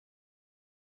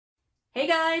Hey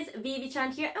guys,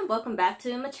 Vivi-chan here and welcome back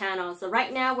to my channel. So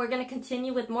right now we're going to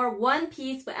continue with more One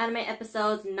Piece with anime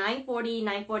episodes 940,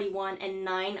 941, and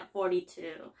 942.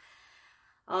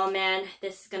 Oh man,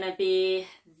 this is going to be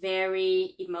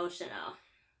very emotional.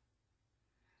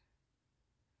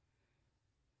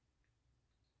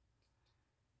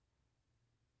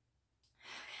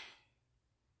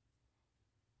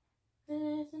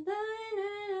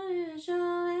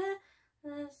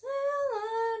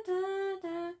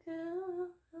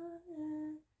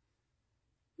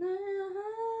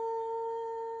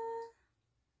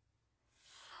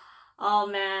 Oh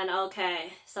man,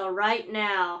 okay. So right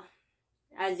now,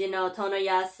 as you know,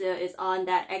 Tonoyasu is on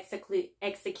that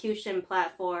execution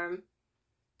platform.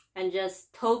 And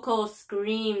just Toko's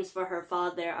screams for her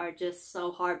father are just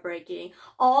so heartbreaking.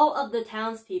 All of the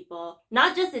townspeople,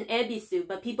 not just in Ebisu,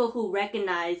 but people who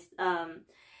recognized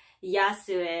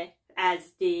Yasue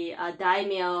as the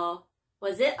daimyo,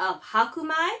 was it, of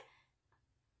Hakumai?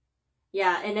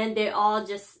 Yeah, and then they all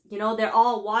just, they're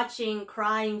all watching,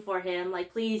 crying for him,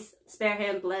 like, please spare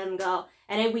him, let him go.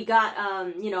 And then we got,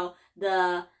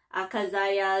 the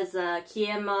Akazaya's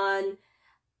Kiemon,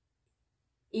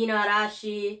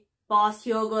 Inuarashi, Boss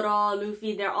Hyogoro,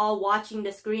 Luffy, they're all watching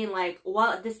the screen like,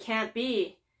 what? This can't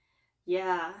be.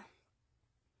 Yeah.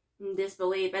 In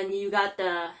disbelief. And you got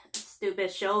the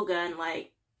stupid Shogun,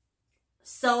 like,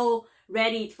 so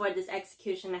ready for this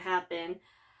execution to happen.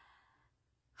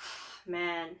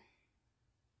 Man.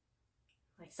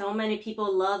 Like, so many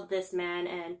people love this man,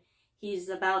 and he's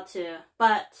about to,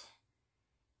 but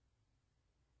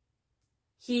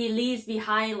he leaves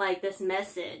behind, like, this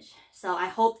message. So I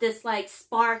hope this, like,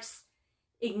 sparks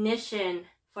ignition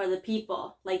for the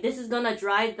people. Like, this is gonna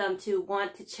drive them to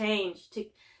want to change.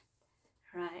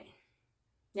 Right.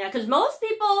 Yeah, because most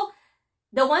people,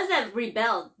 the ones that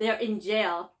rebelled, they're in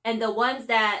jail. And the ones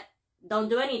that don't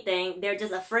do anything, they're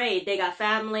just afraid. They got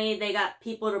family, they got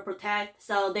people to protect.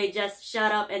 So they just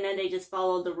shut up and then they just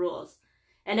follow the rules.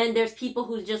 And then there's people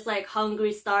who's just, like,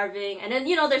 hungry, starving. And then,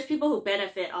 there's people who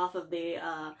benefit off of the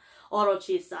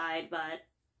Orochi side. But,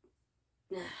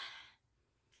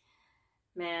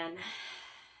 man.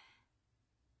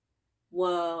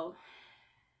 Whoa.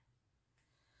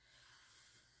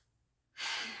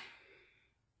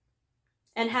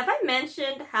 And have I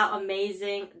mentioned how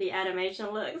amazing the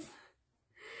animation looks?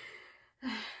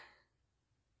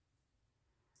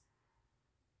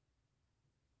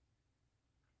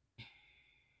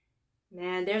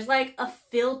 Man, there's like a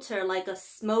filter, like a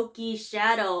smoky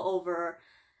shadow over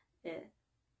it.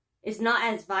 It's not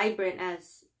as vibrant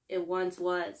as it once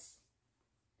was.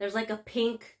 There's like a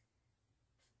pink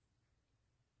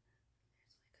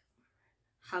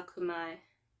Hakumai.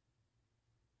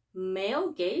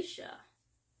 Male geisha.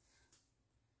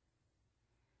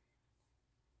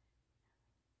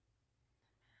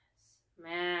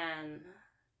 Man.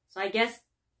 So I guess,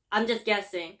 I'm just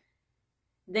guessing,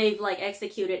 they've, like,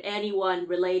 executed anyone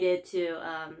related to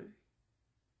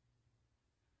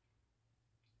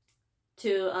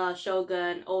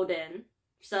Shogun Oden.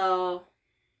 So,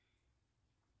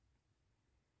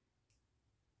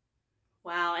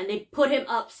 wow, and they put him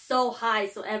up so high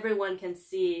so everyone can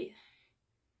see.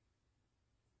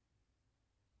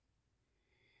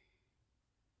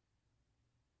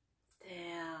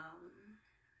 Damn.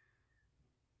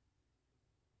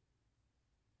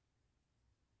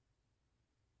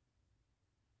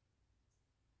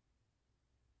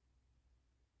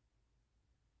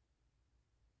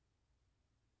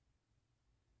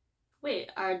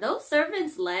 Wait, are those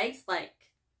servants' legs, like,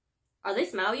 are they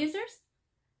smile users?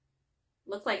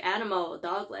 Look like animal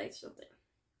dog legs or something.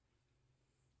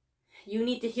 You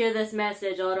need to hear this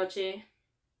message, Orochi.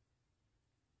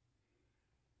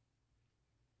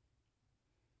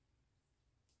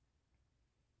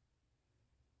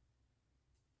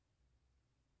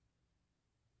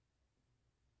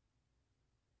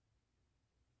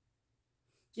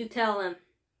 You tell him.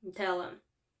 You tell him.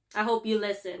 I hope you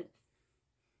listened.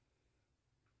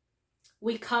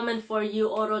 We coming for you,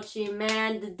 Orochi,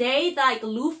 man. The day, like,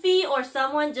 Luffy or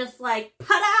someone just, like,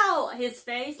 put out his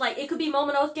face. Like, it could be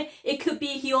Momonosuke, it could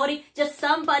be Hiyori. Just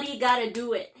somebody gotta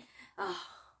do it. Oh.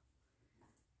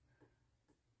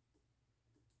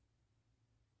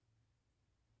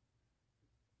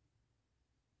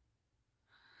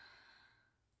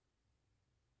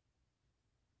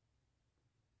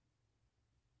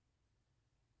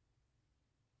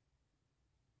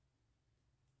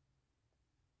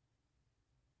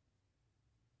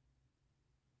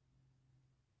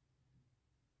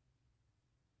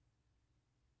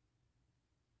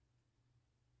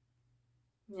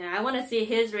 Yeah, I want to see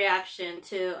his reaction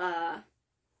to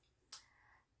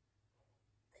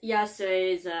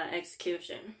yesterday's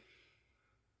execution.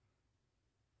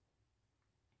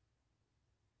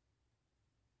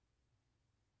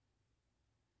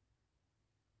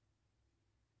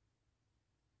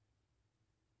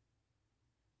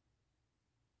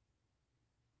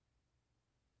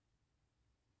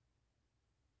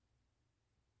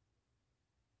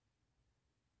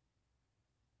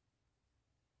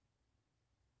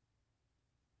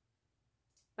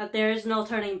 But there is no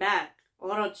turning back.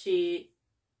 Orochi.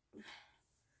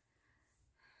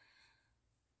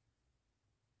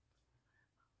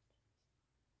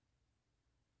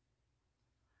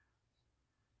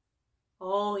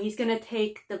 Oh, he's gonna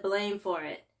take the blame for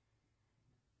it.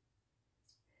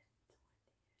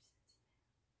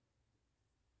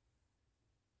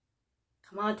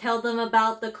 Come on, tell them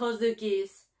about the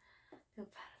Kozukis.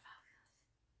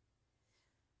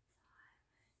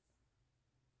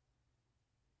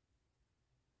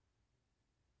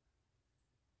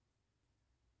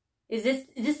 This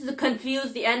is to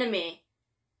confuse the enemy?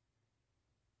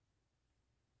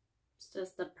 It's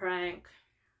just a prank.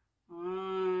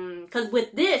 Because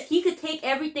with this, he could take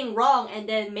everything wrong and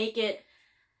then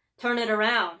turn it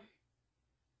around.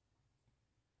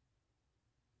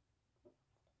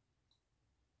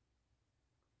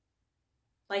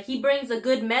 Like, he brings a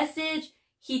good message.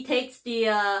 He takes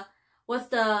the, what's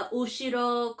the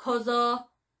Ushiro Kozo?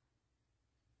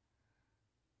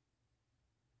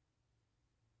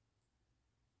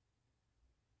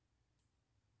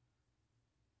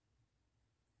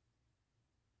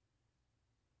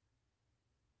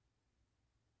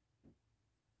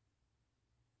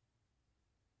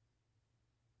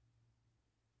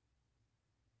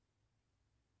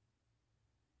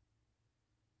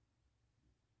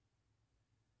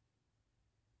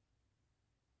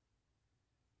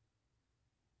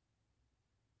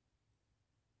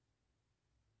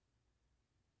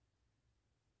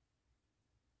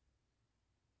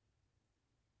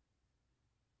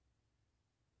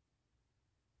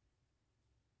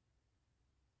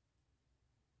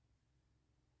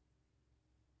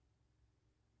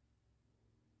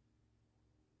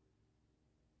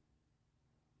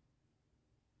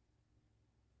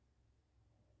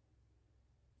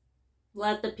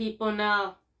 Let the people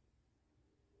know.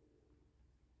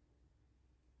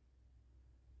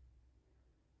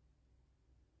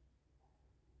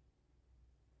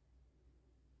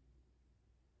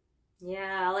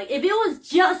 Yeah, like, if it was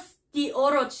just the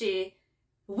Orochi,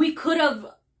 they could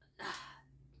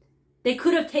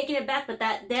have taken it back, but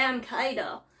that damn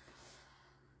Kaido.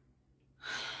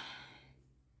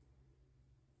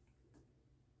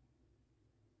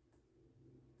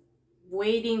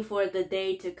 Waiting for the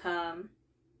day to come.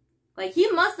 Like,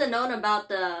 he must have known about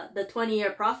the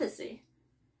 20-year prophecy.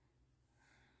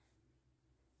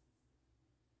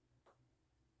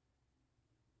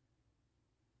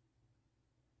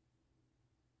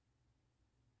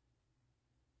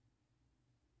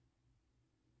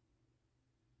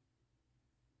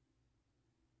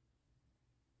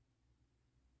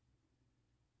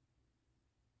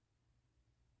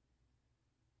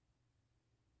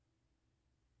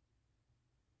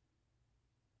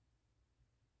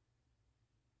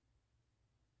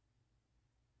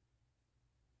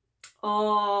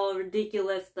 Oh,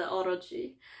 ridiculous, the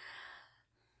Orochi.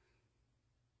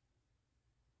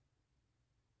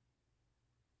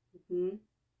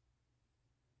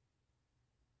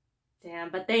 Damn,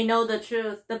 but they know the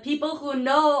truth. The people who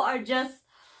know are just,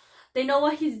 they know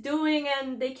what he's doing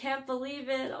and they can't believe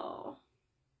it. Oh.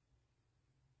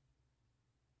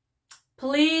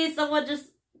 Please, someone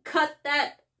just cut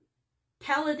that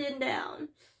paladin down.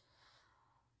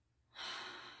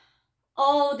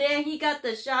 Oh, damn, he got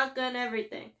the shotgun,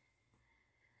 everything.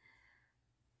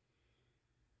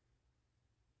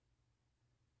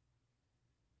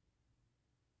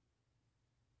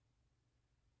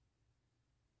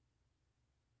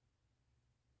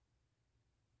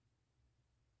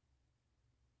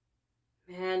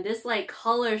 Man, this, like,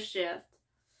 color shift.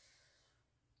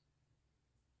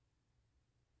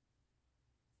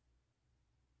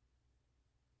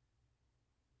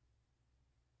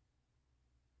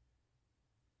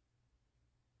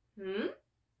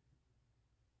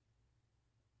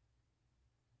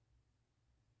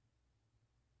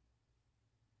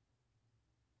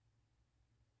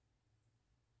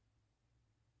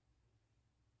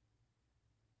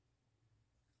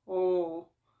 Oh.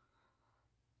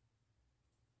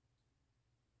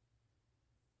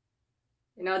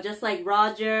 You know, just like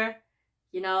Roger,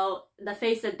 you know, the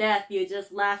face of death, you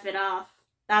just laugh it off.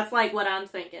 That's like what I'm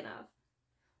thinking of.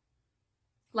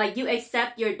 Like, you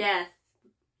accept your death.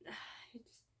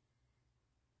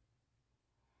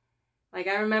 Like,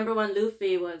 I remember when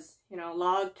Luffy was,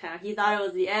 Log Town, he thought it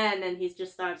was the end, and he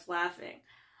just starts laughing.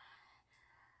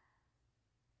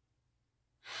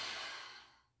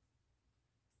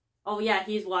 Oh yeah,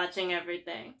 he's watching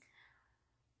everything.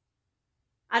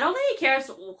 I don't think he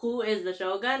cares who is the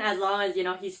Shogun, as long as,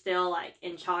 he's still, like,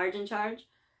 in charge.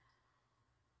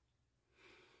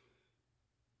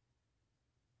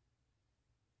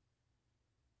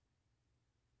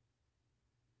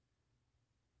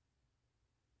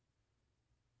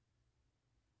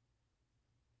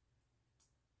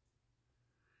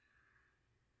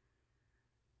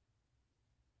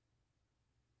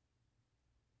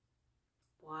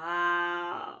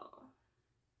 Wow.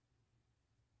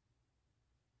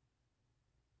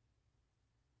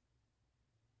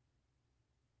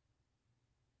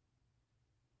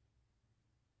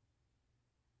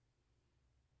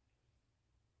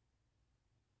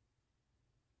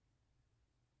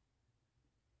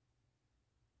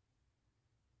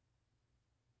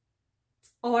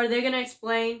 Oh, are they gonna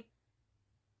explain?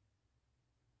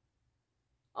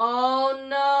 Oh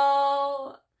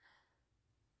no!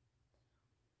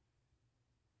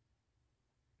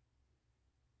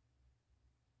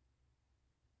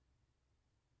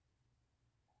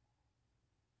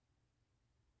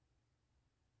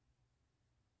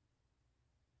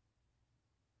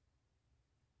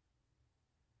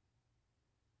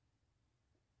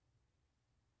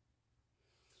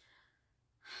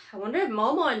 I wonder if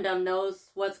Momo and them knows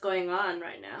what's going on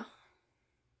right now.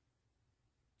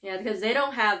 Yeah, because they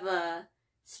don't have a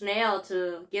snail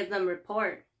to give them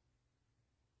report.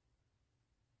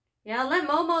 Yeah, let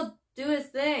Momo do his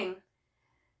thing.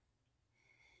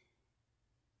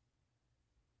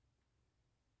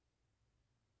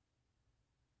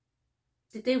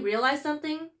 Did they realize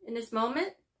something in this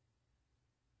moment?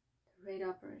 The raid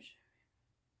operation.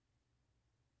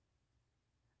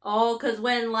 Oh, because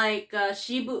when, like,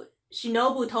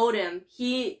 Shinobu told him,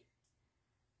 he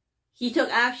took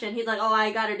action. He's like, oh,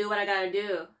 I gotta do what I gotta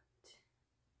do.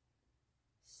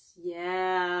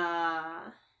 Yeah.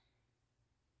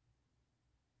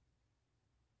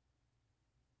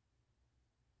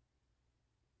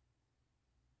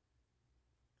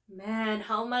 Man,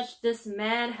 how much this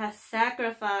man has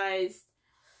sacrificed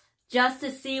just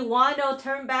to see Wano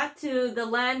turn back to the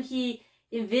land he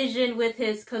envisioned with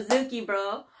his Kozuki,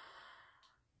 bro.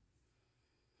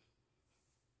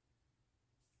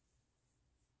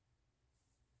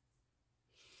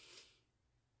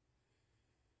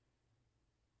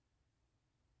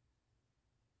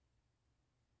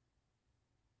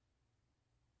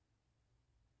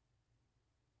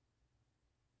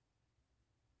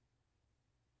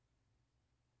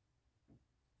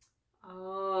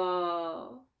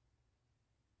 Oh.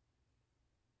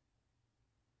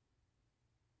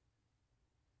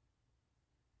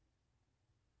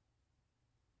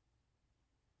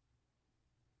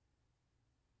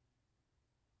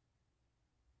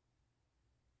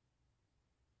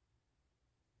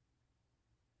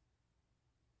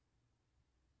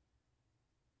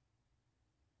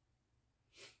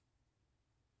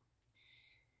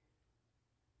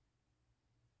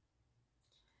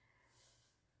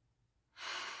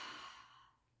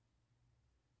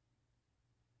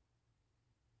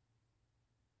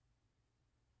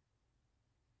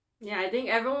 Yeah, I think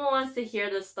everyone wants to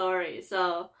hear the story,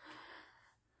 so...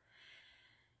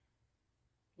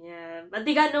 Yeah, but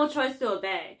they got no choice to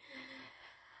obey.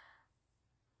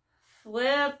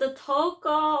 Flip the Toko,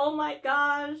 oh my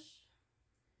gosh.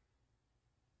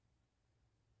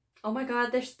 Oh my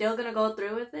god, they're still gonna go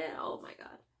through with it? Oh my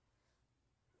god.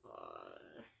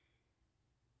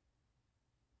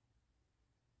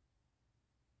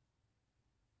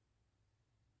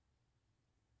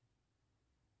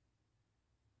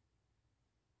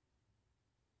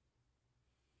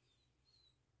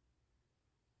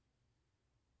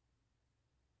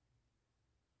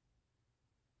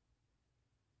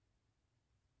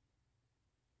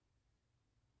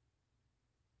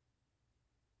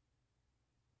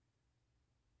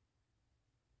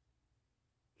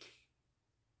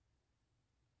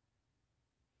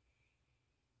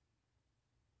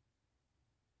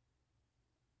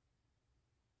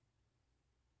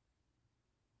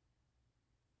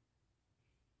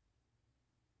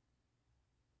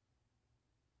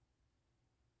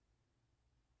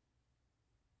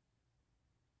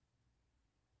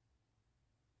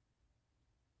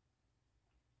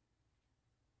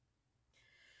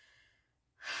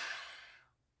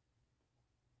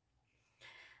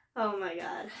 Oh my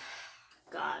god.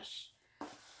 Gosh.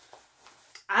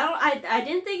 I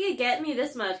didn't think it'd get me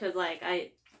this much, because, like,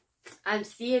 I'm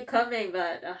see it coming,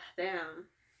 but, damn.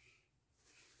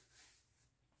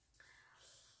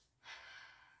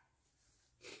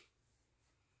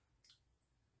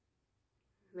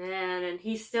 and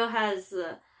he still has,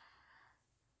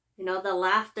 you know, the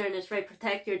laughter and his right,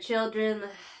 protect your children.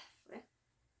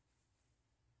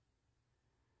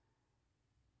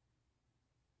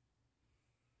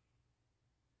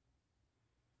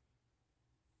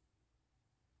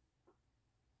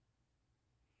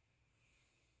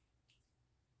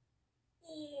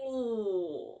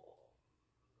 Ooh.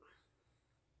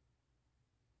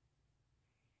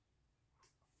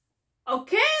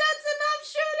 Okay, that's enough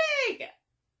shooting!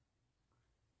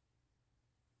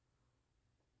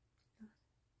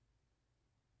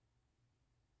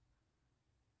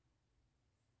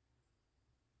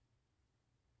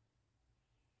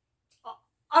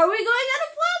 Are we going at a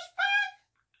flashback?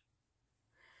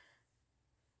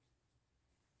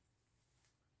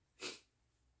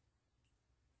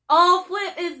 Oh,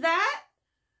 flip, is that?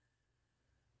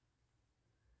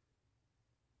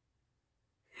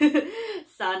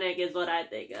 Sonic is what I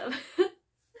think of.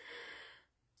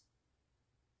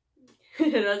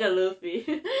 Look at Luffy.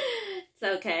 It's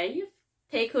okay. You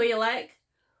take who you like.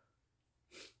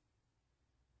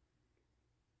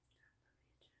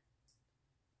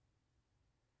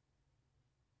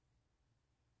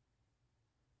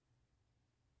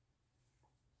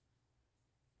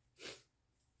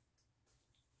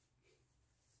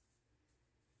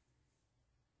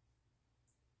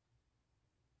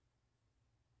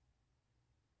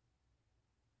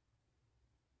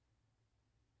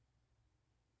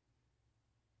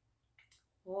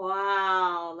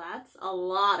 Wow, that's a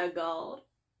lot of gold.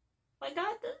 My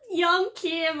god, this young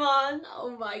Kiemon.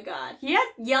 Oh my god. He had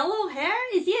yellow hair?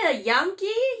 Is he a Yankee?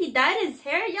 He dyed his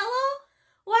hair yellow?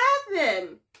 What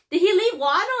happened? Did he leave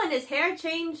Wano and his hair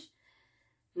changed?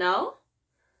 No?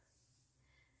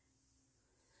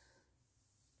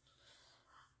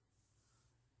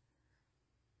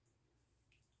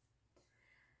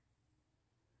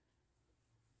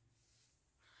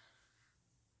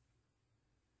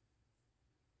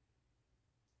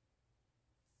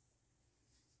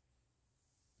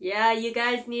 Yeah, you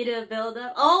guys need to build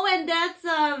up. Oh, and that's,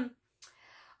 oh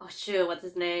shoot, what's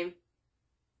his name?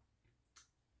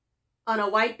 On a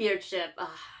Whitebeard ship.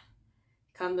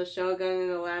 Come the Shogun in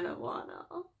the land of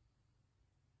Wano.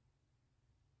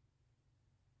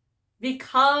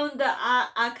 Become the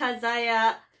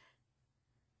Akazaya.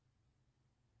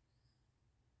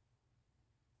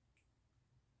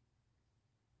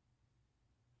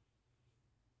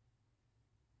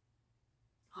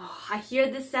 Oh, I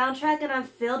hear this soundtrack and I'm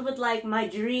filled with like my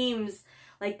dreams.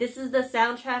 Like this is the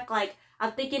soundtrack, like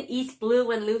I'm thinking East Blue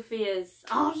when Luffy is,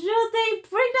 oh shoot, they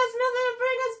bring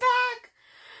us back.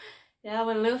 Yeah,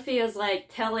 when Luffy is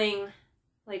like telling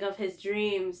like of his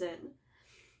dreams and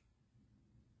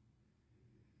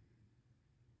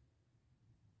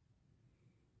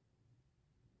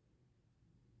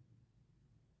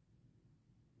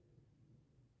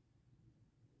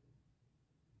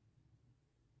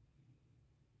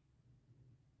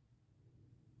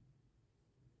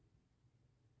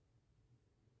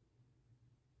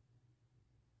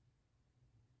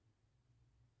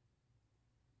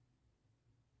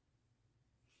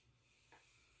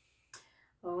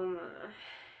oh my.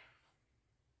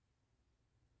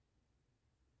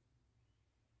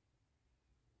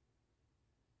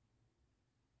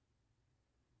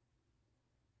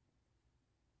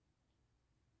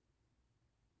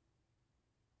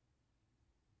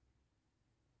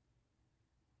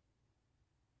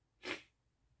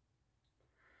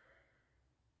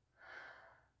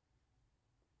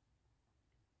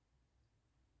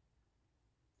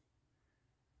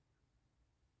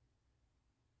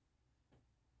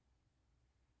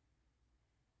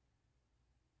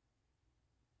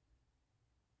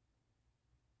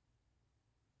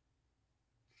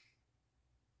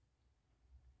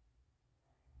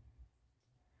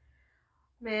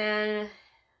 Man.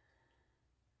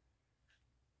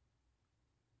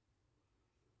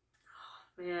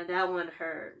 Man, that one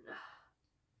hurt.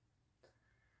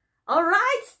 Alright,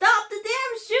 stop the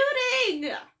damn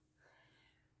shooting!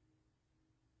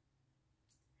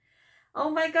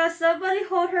 Oh my god, somebody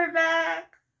hold her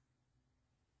back.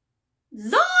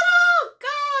 Zoro! Gosh!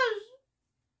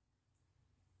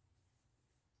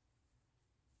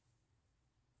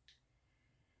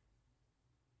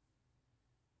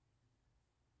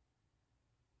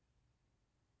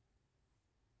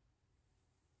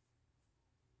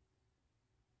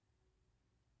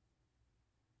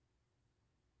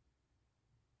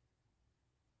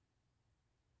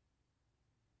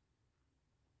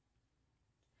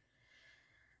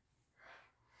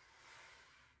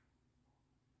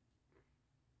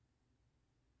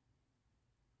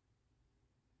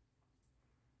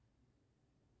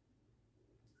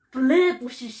 Flip,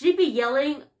 should she be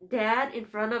yelling dad in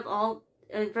front of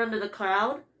the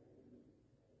crowd?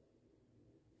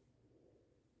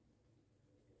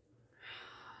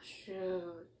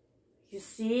 Shoot. You're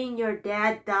seeing your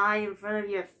dad die in front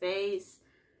of your face.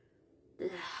 Man.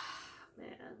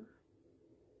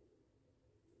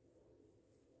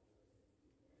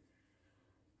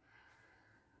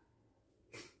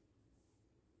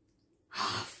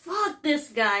 Fuck this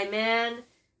guy, man.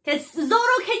 Zoro,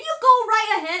 can you go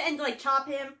right ahead and like chop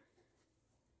him?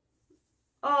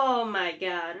 Oh my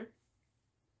god.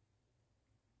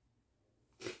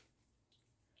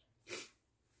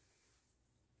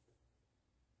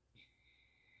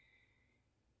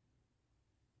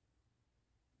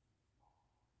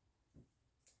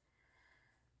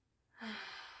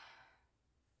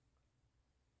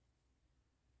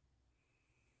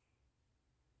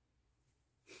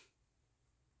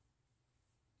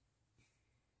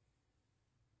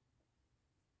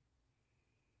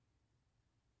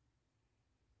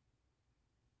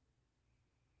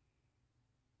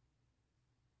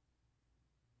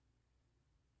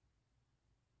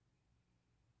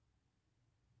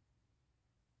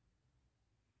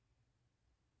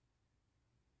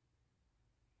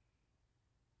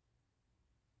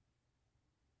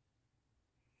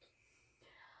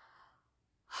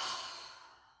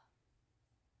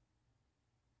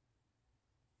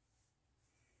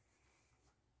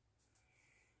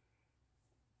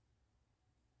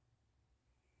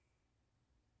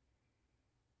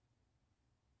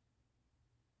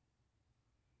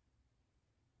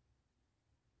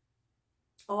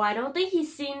 Oh, I don't think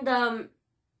he's seen them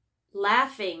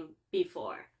laughing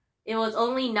before. It was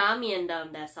only Nami and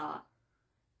them that saw.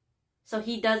 So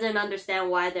he doesn't understand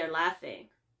why they're laughing.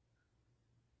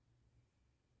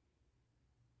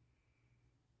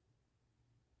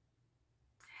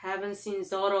 Haven't seen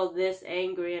Zoro this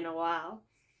angry in a while.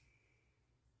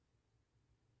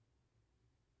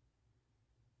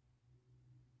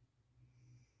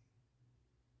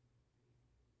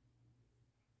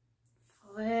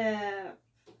 Flip.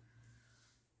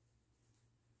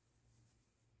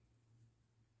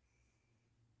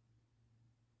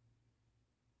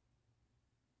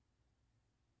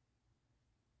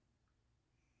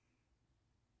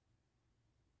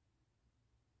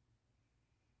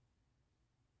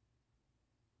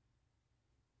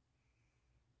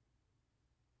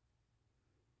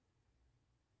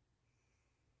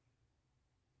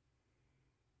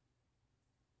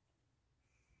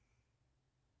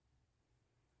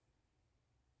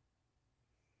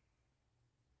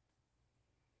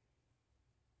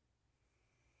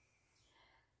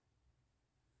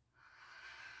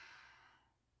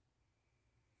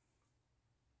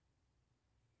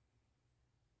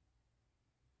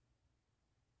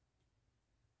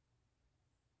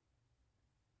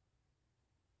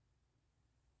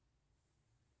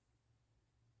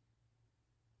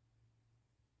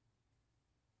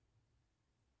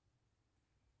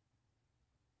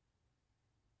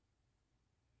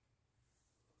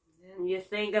 And you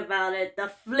think about it, the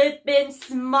flippin'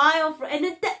 smile, and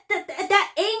then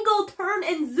that angle, turn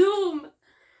and zoom.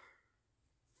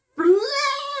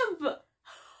 Flip!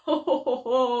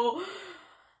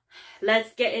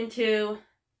 Let's get into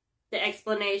the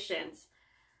explanations.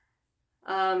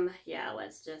 Yeah,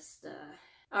 let's just,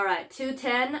 Alright,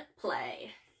 210,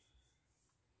 play.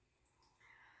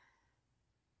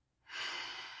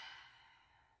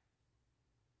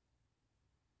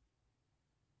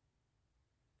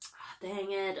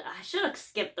 Dang it, I should have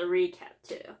skipped the recap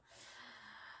too.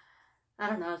 I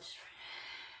don't know,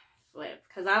 flip.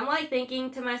 Because I'm like thinking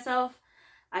to myself,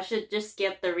 I should just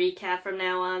skip the recap from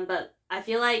now on, but I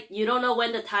feel like you don't know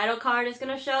when the title card is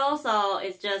gonna show, so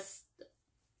it's just,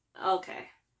 okay.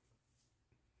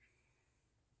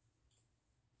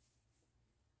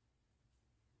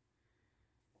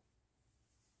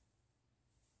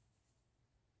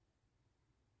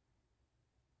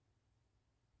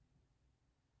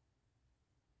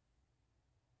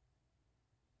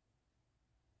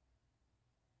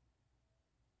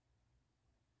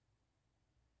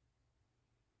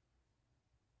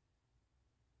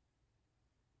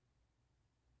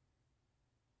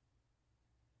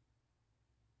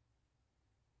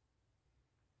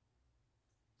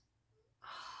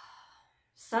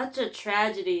 Such a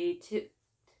tragedy to...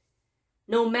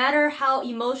 No matter how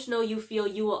emotional you feel,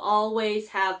 you will always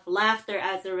have laughter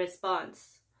as a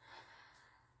response.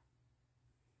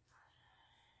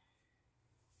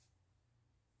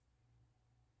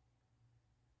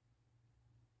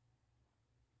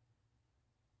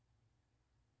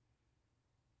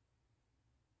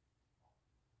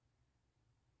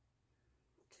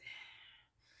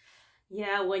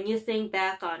 Yeah, when you think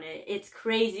back on it, it's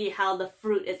crazy how the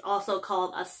fruit is also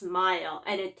called a smile.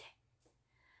 And it,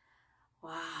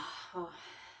 wow, oh,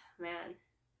 man.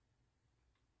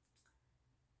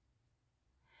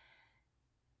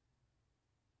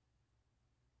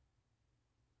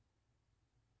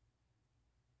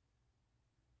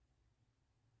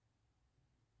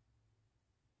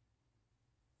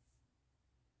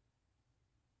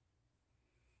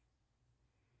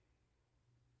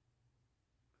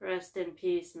 Rest in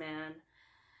peace, man.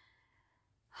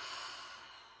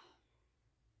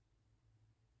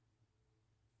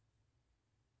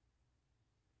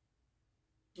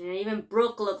 And even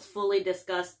Brooke looks fully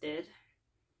disgusted.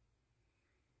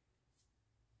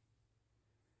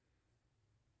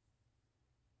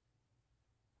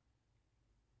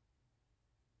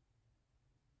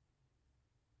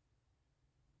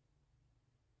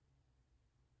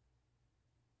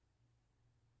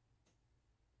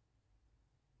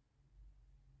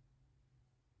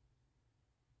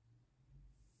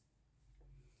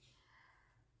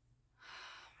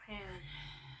 Man.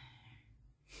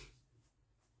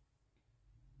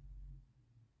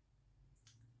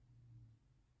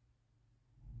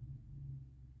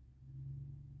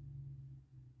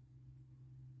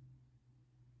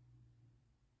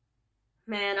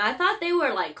 Man, I thought they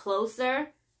were like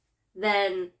closer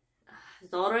than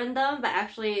Zoro and them, but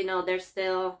actually, you know, they're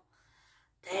still.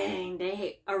 Dang,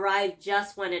 they arrived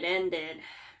just when it ended.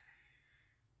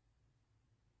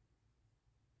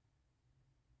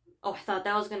 Oh, I thought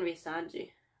that was gonna be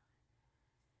Sanji.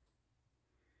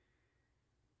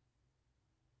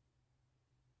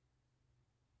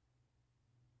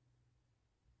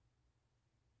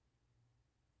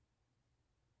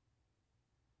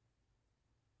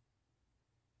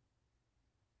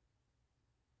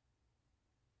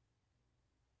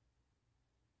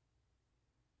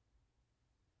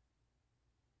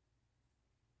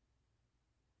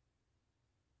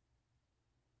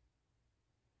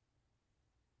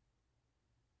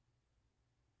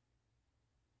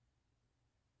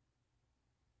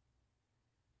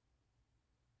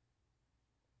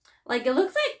 Like, it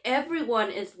looks like everyone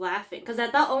is laughing. Because I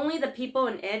thought only the people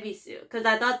in Ebisu. Because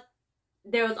I thought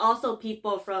there was also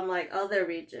people from, like, other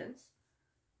regions.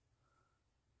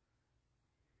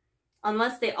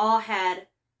 Unless they all had.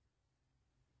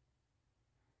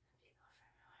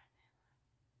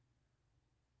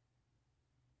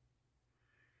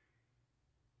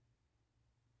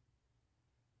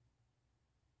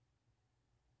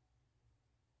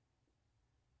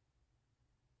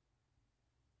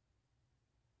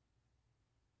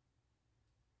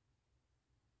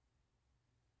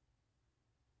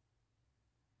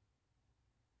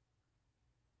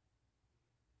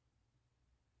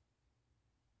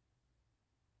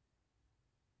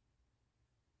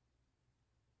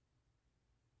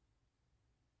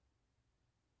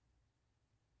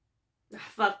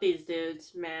 Fuck these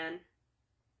dudes, man.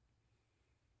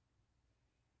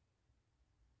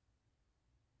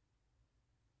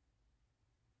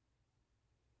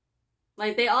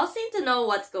 Like, they all seem to know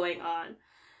what's going on.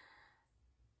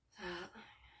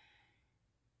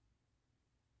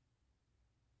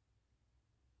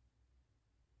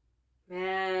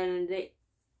 Man,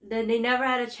 they never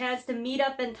had a chance to meet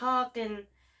up and talk. And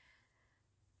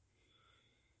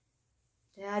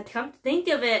yeah, come to think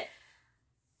of it,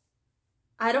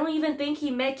 I don't even think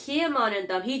he met Kiemon and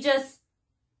them. He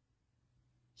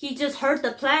just heard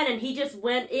the plan and he just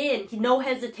went in. No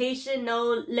hesitation,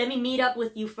 no let me meet up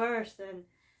with you first. And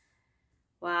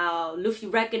wow, Luffy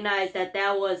recognized that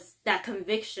was that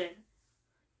conviction.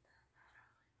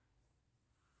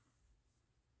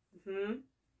 Hmm.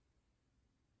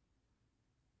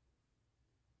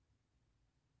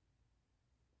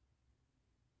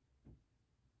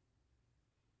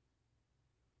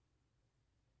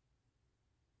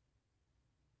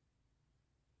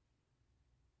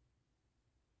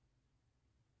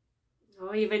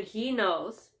 Oh, even he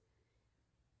knows.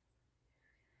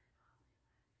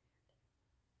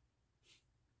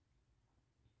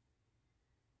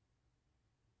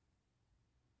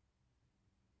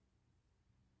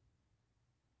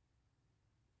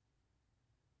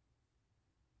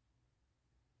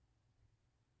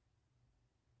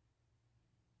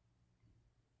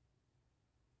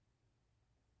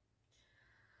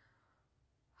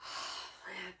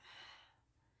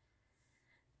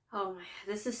 Oh my,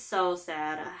 this is so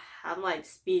sad. I'm like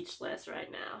speechless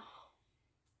right now.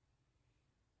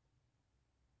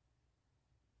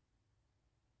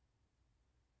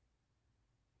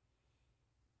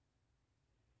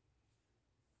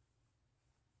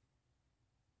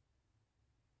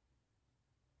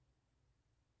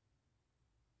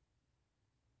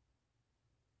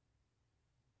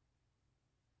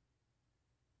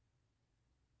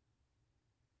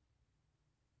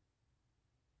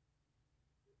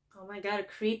 Oh my god, a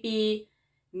creepy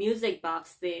music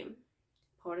box theme.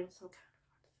 Porting some kind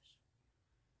of artificial.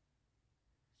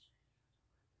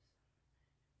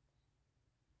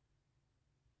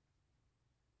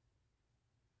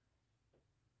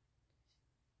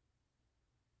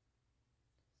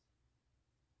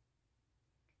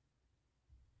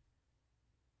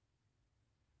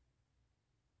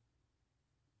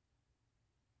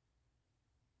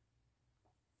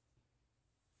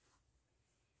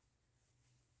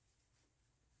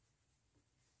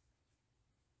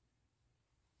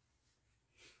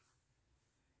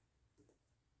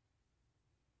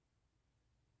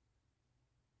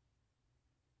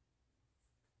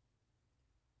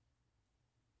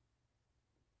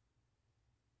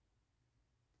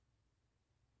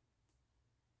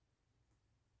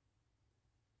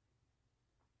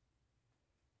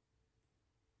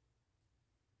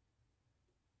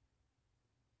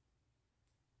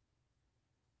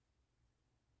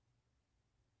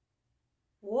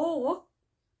 Whoa, what?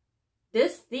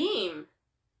 This theme.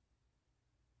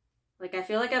 Like, I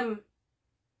feel like I'm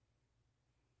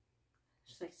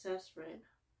just obsessed right now.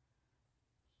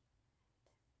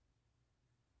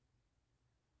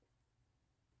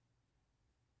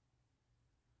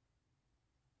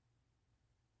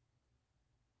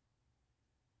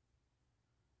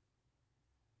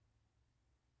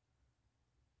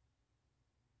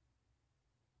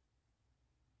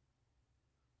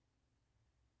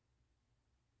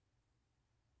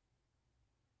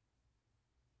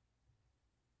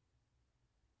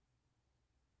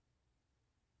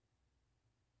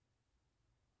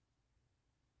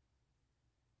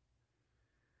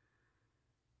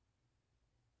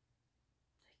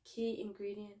 Key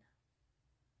ingredient.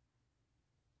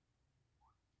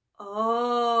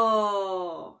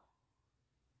 Oh.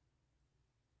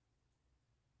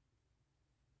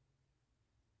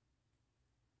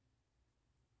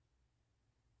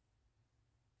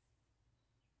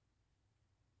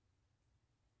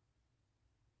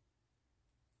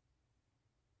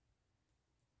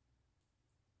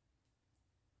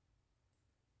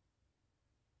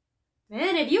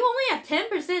 Man, if you only have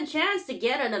 10% chance to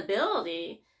get an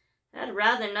ability, I'd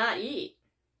rather not eat.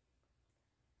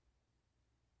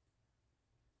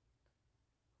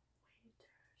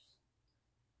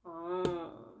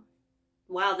 Oh.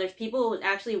 Wow, there's people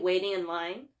actually waiting in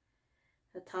line?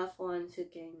 The tough ones who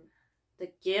gain. The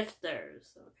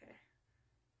gifters. Okay.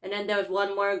 And then there's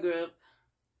one more group.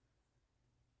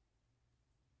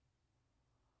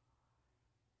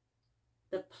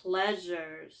 The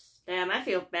pleasures. Damn, I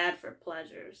feel bad for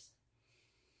pleasures.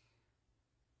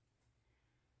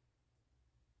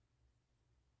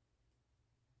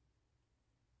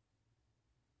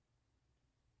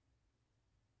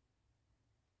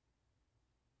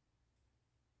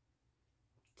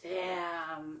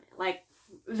 Damn. Like,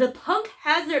 the Punk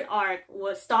Hazard art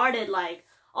was started like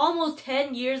almost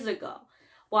 10 years ago.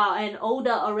 Wow, and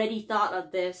Oda already thought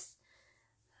of this.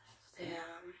 Damn.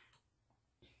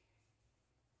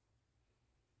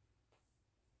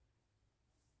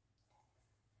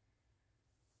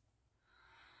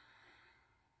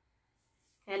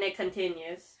 And it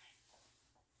continues.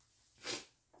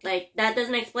 Like, that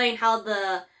doesn't explain how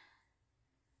the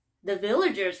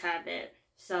villagers have it.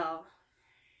 So,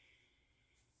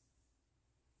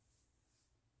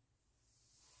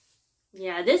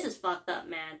 yeah, this is fucked up,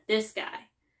 man. This guy.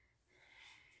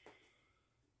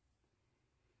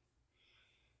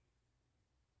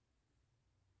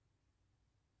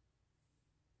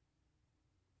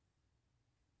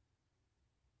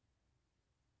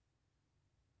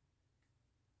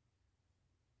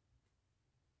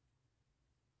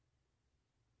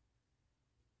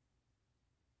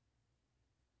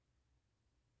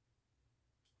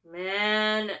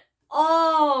 Man.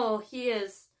 Oh, he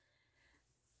is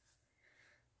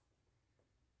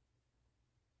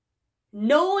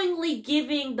knowingly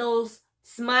giving those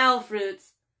smile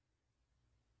fruits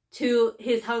to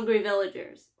his hungry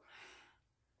villagers.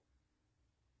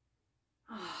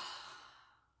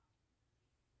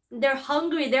 They're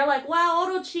hungry. They're like, wow,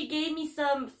 Orochi gave me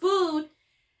some food.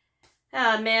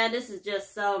 Ah, man, this is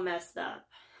just so messed up.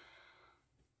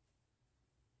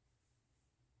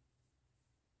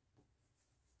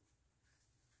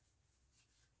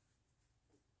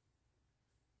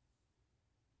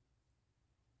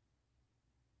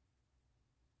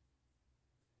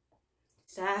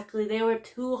 Exactly, they were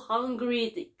too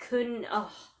hungry. They couldn't. Oh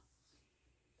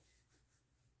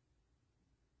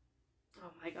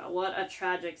my god, what a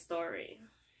tragic story.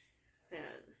 Man.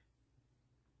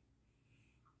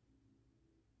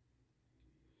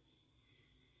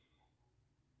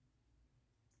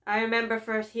 I remember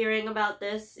first hearing about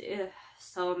this. Ugh,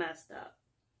 so messed up.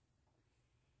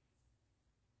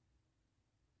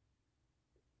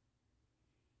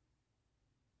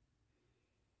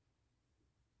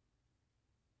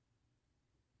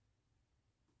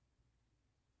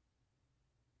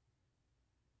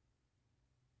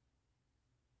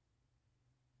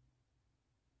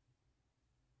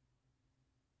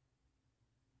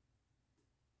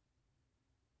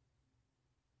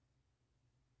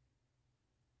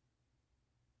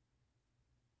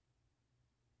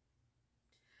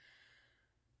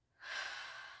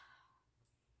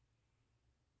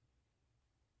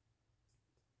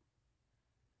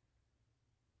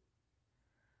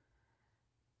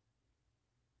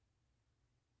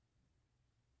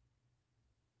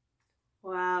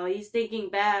 Wow, he's thinking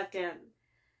back and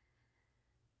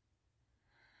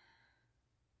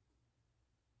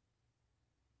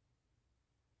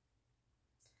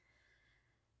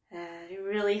he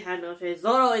really had no choice.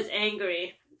 Zoro is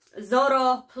angry.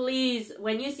 Zoro, please,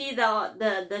 when you see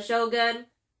the Shogun,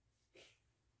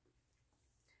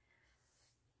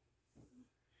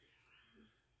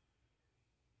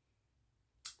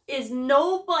 is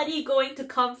nobody going to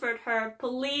comfort her?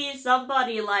 Please,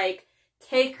 somebody, like,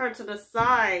 take her to the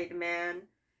side, man.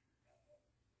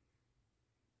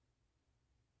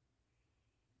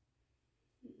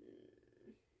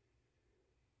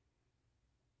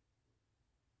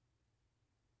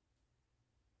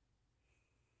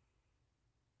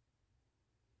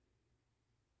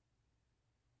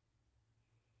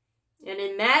 And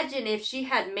imagine if she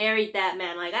had married that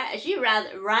man. Like, she'd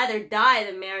rather die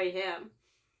than marry him.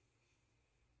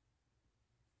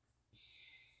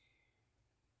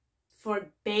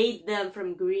 Forbade them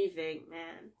from grieving,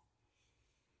 man.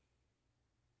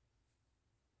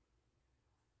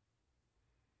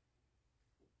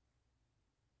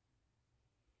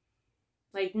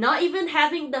 Like, not even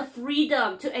having the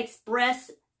freedom to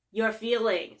express your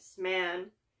feelings,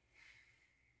 man.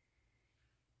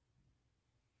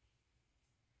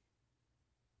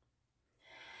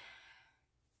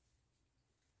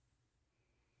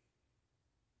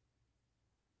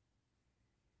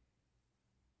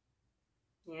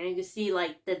 Yeah, you can see,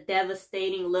 like, the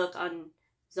devastating look on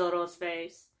Zoro's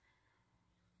face.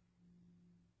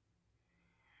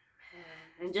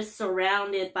 And just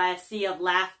surrounded by a sea of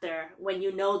laughter when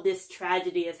you know this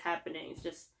tragedy is happening. It's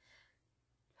just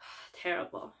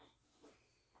terrible.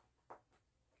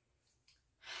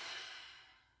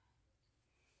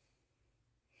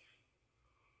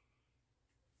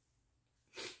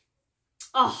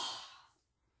 Oh.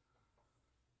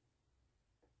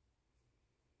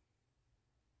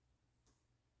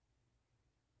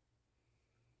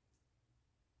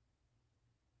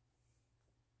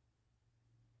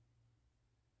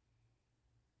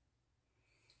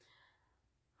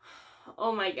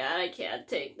 Oh my god, I can't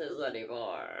take this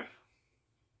anymore.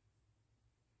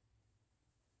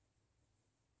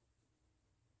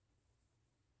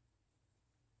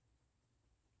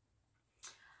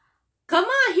 Come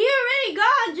on, he already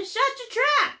gone. Just shut your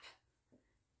trap.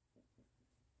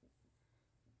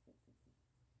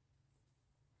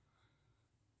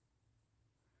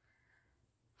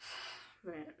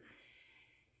 Man.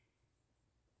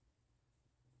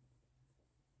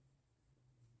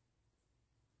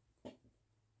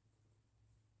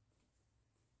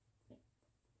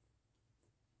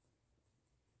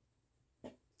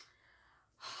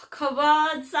 Come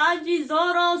on, Sanji,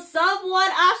 Zoro, someone,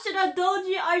 Ashina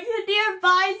Doji, are you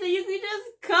nearby so you can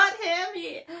just cut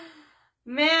him?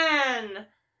 Man.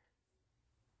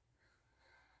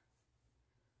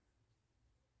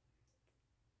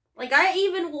 Like, I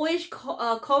even wish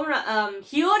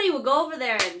Hiyori would go over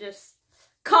there and just,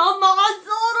 come on,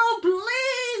 Zoro,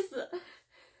 please!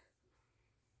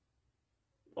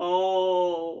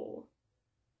 Oh.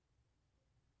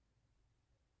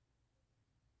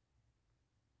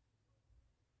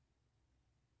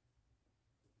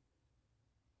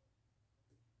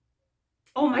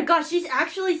 Oh my gosh, she's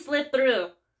actually slipped through.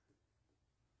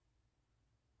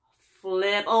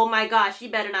 Flip. Oh my gosh, she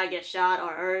better not get shot or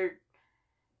hurt.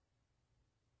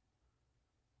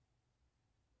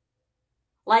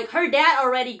 Like, her dad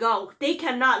already go. They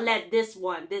cannot let this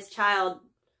child.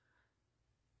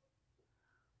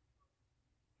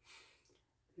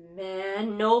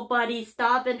 Man, nobody's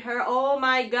stopping her. Oh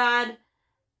my god.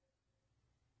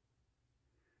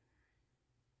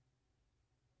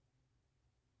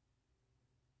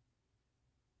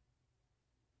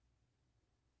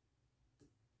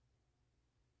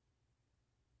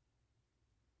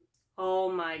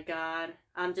 Oh my god.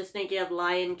 I'm just thinking of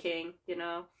Lion King, you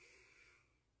know?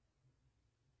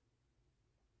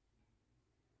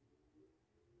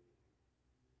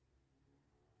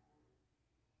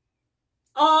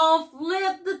 Oh,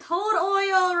 flip the toad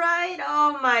oil, right?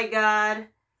 Oh my god.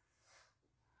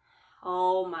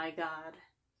 Oh my god.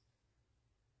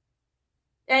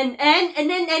 And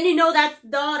then you know that's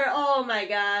daughter. Oh my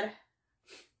god.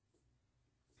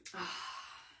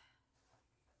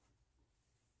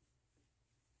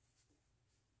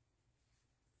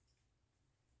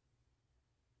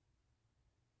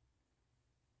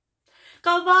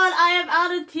 Come on, I am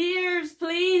out of tears.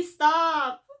 Please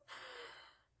stop.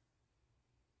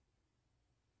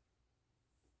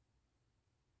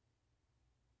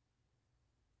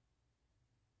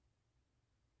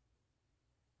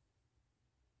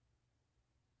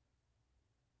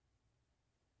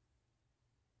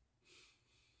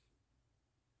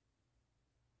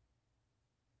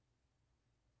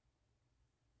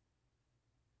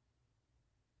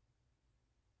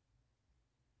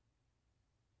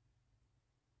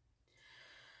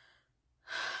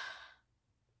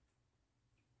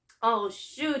 Oh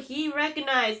shoot, he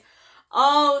recognized.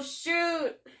 Oh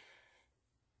shoot.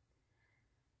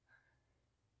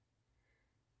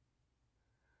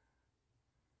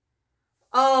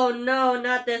 Oh no,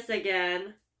 not this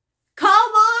again. Come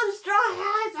on, Straw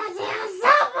Hats! I see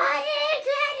somebody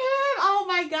get him! Oh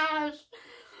my gosh.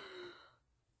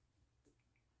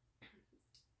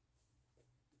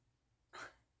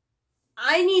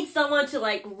 I need someone to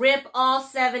like rip all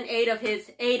 8 of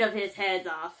his heads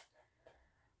off.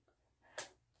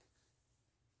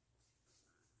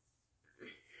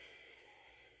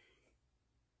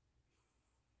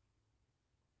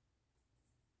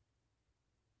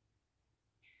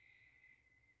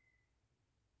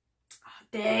 Oh,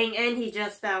 dang, and he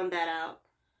just found that out.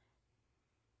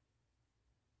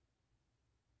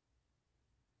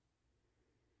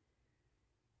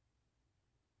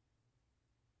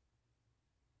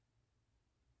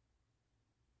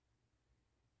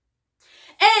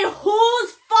 And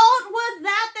whose fault was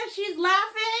that she's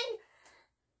laughing?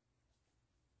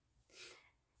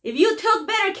 If you took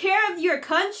better care of your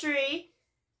country,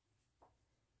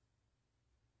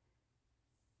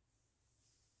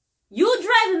 you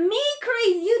drive me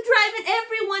crazy. You driving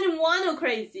everyone in Wano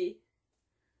crazy.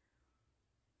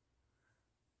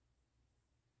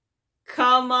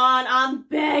 Come on, I'm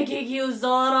begging you,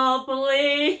 Zoro,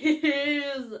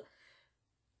 please.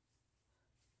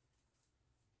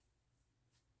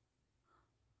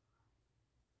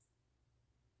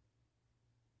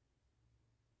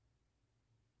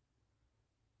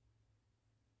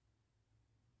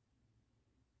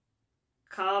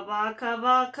 Come on, come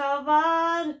on, come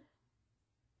on.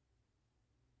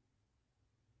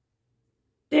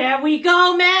 There we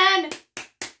go, man.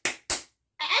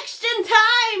 Action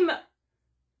time.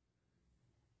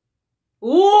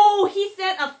 Ooh, he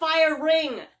set a fire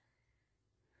ring.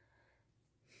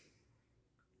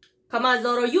 Come on,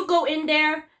 Zoro, you go in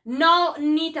there. No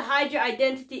need to hide your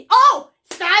identity. Oh,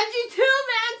 Sanji too,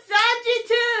 man. Sanji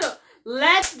too.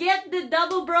 Let's get the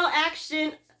double bro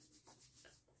action.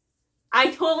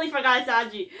 I totally forgot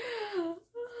Sanji.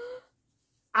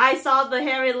 I saw the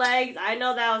hairy legs. I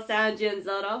know that was Sanji and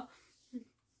Zoro.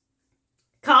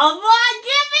 Come on,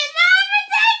 give me the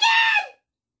overtaken!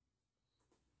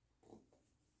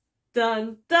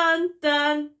 Dun, dun,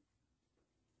 dun.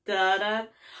 Dun, dun.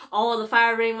 Oh, the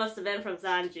fire ring must have been from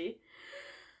Sanji.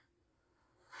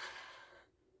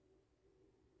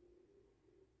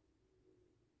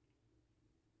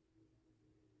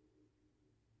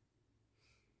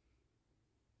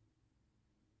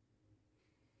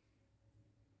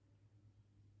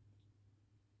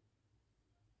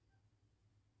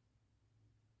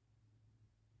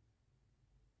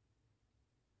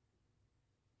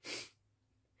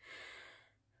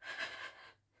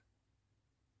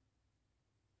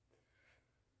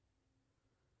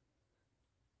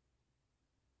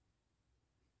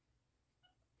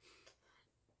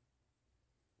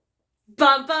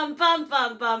 Bum bum bum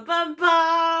bum bum bum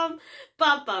bum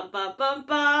bum bum bum bum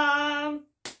bum.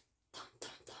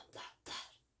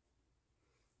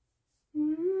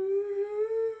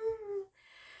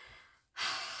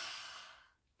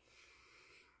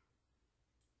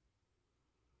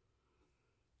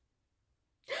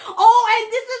 Oh,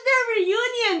 and this is their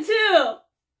reunion too.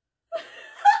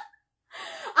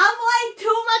 I'm like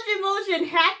too much emotion.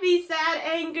 Happy, sad,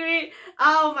 angry.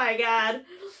 Oh my god.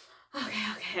 Okay.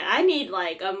 I need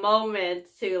like a moment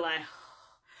to like.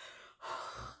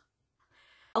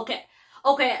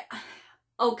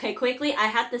 Okay, quickly, I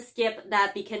had to skip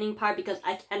that beginning part because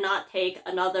I cannot take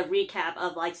another recap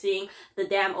of like seeing the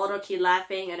damn Orochi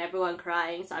laughing and everyone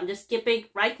crying. So I'm just skipping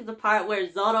right to the part where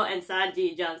Zoro and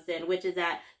Sanji jumps in, which is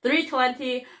at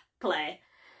 3:20 play.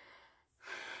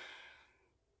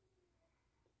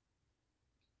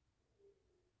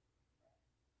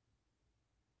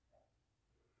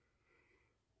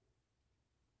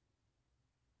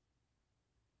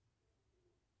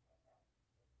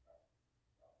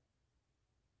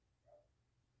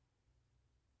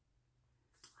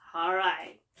 All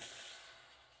right.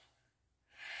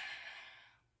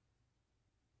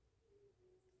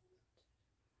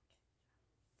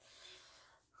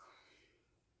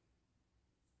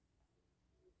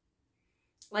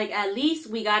 Like, at least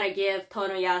we gotta give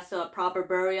Tonoyasu a proper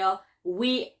burial.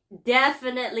 We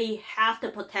definitely have to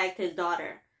protect his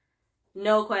daughter.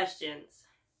 No questions.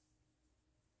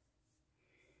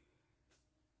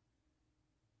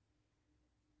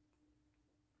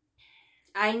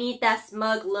 I need that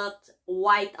smug look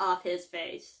wiped off his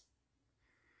face.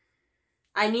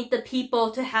 I need the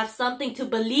people to have something to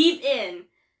believe in.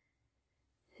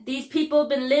 These people have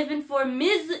been living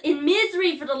in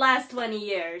misery for the last 20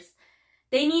 years.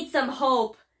 They need some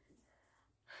hope.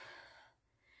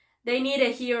 They need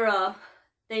a hero.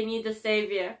 They need the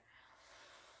savior.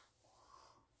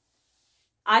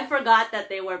 I forgot that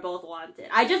they were both wanted.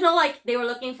 I just know like they were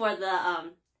looking for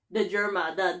the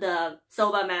Germa, the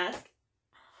soba mask.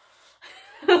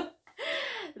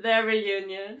 Their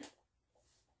reunion.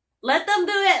 Let them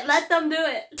do it. Let them do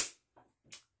it.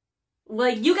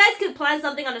 Like you guys could plan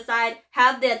something on the side,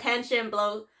 have the attention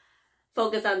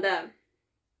focus on them.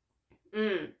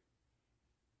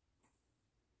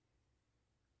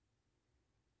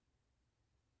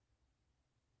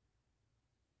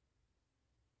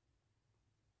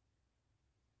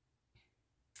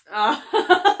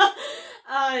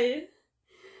 I.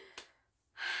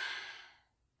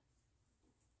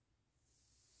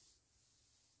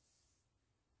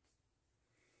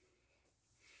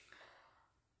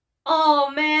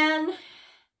 Oh man,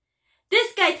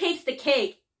 this guy takes the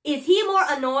cake. Is he more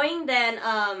annoying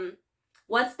than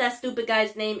what's that stupid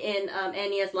guy's name in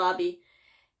Anya's lobby?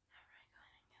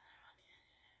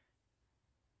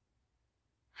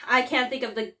 I can't think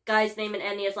of the guy's name in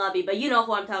Anya's lobby, but you know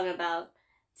who I'm talking about.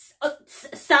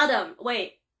 Saddam.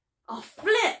 Wait. Oh,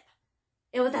 flip.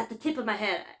 It was at the tip of my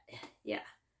head. Yeah.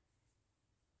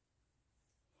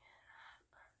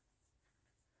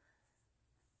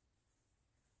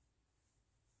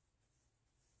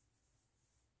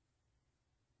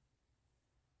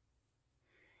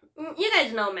 You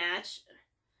guys know match.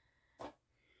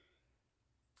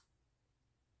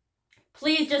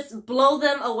 Please just blow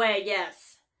them away, yes.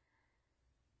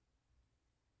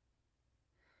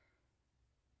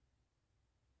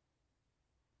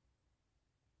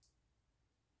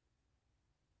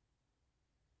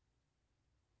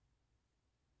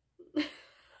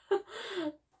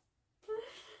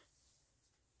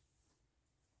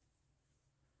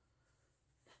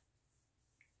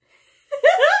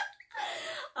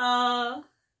 Marimo!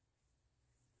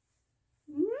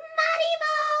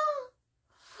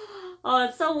 Oh,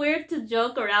 it's so weird to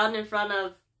joke around in front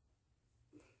of...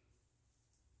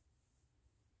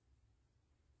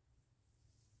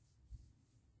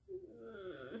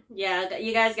 Yeah,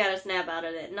 you guys gotta snap out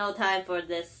of it. No time for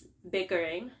this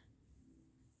bickering.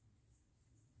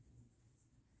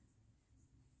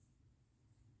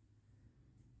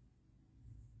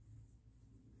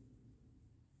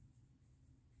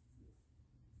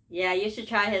 Yeah, you should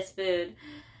try his food.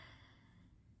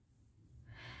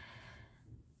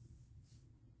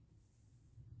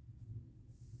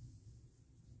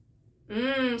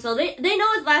 So they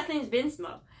know his last name's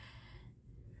Vinsmoke.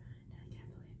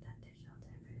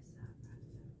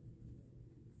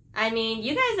 I mean,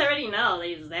 you guys already know that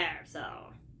he's there, so...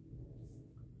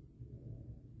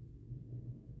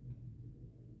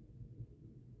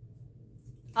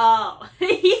 Oh,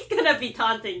 he's gonna be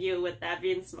taunting you with that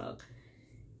Vinsmoke.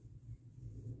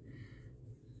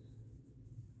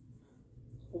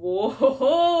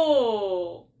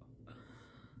 Whoa!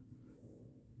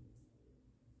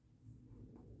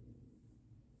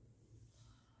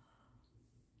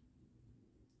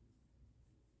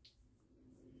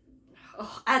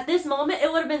 Oh, at this moment,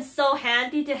 it would have been so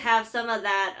handy to have some of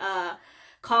that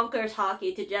Conqueror's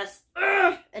hockey to just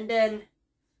and then...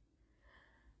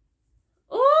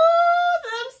 Oh,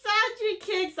 them Sandry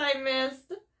kicks I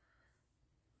missed.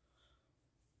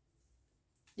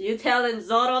 You telling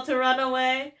Zoro to run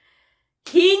away?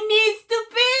 He needs to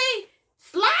be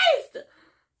sliced!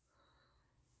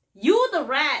 You the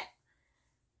rat.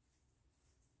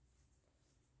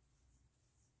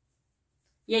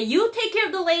 Yeah, you take care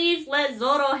of the ladies, let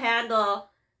Zoro handle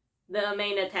the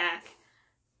main attack.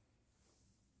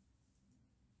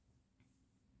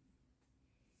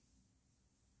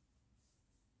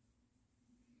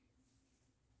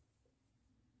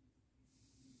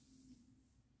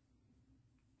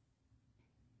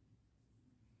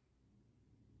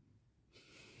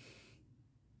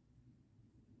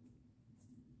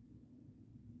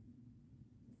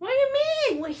 What do you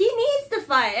mean? Well, he needs to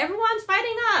fight. Everyone's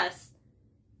fighting us.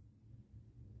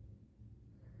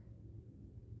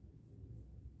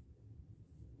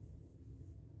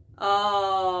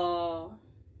 Oh.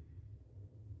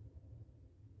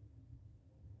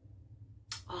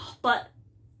 Oh, but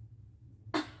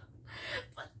I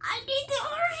need the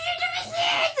order.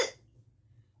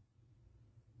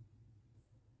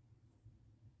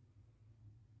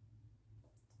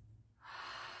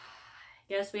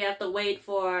 Guess we have to wait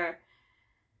for,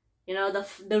 you know,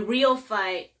 the real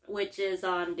fight, which is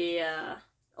on the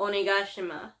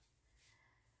Onigashima.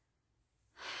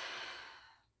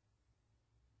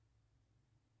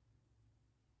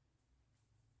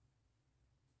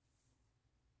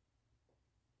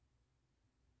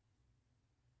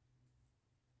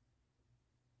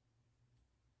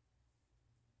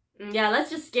 Yeah, let's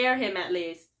just scare him at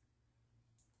least.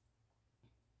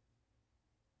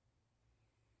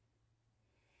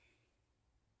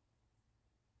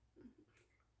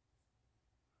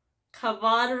 Come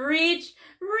on, reach!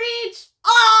 Reach!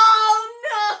 Oh,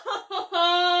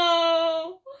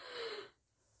 no!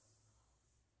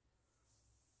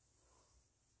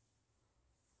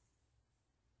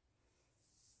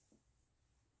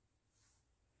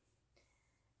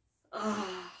 Ugh.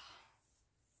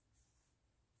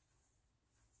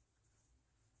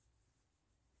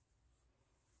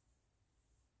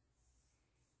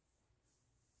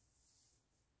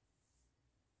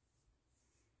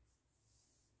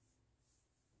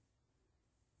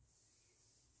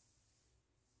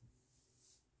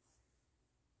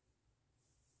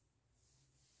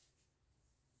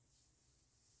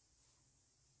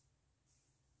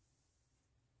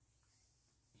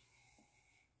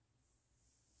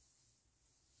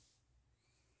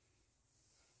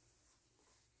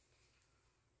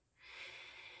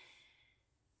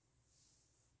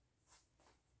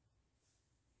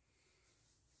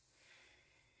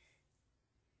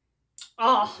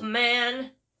 Oh,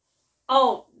 man.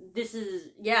 Oh, this is...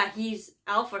 Yeah, he's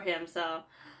out for him, so...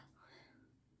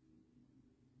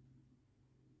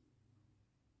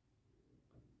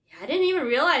 Yeah, I didn't even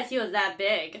realize he was that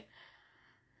big.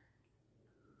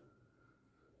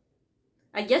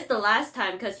 I guess the last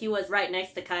time, because he was right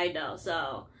next to Kaido,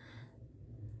 so...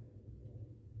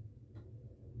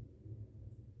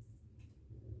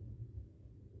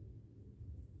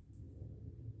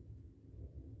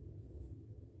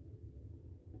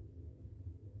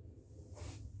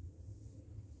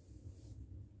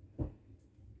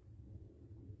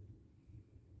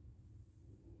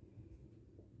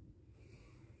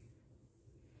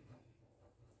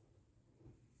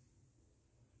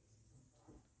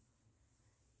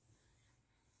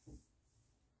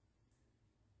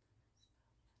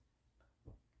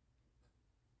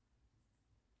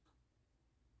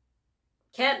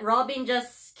 Can't Robin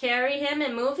just carry him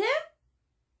and move him?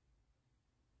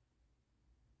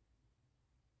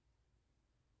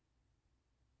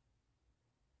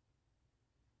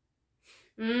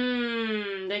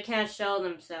 They can't show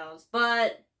themselves,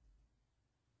 but...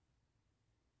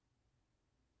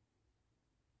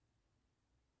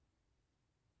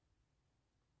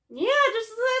 Yeah,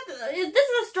 just let... This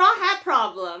is a Straw Hat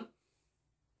problem.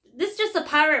 This is just a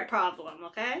pirate problem,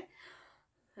 okay?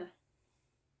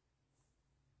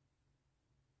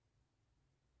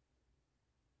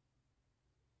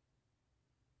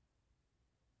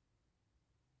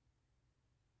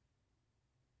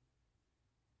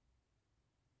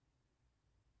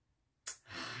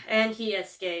 And he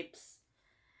escapes.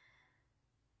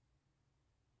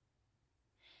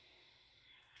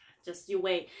 Just you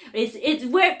wait.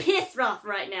 We're pissed off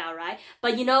right now, right?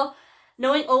 But you know,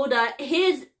 knowing Oda,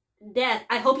 his death,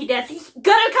 I hope he dies. He's gonna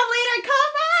come later.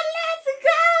 Come on, let's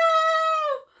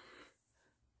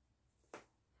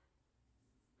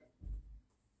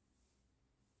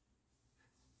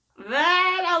go!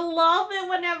 Man, I love it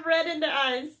when I'm red in the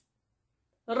eyes.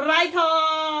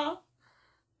 Right-o!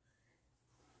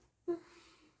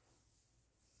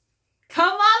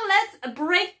 Come on, let's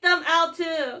break them out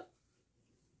too.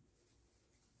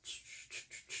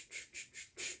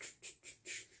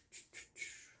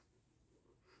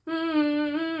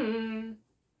 Bum,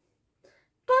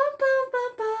 bum,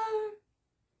 bum, bum.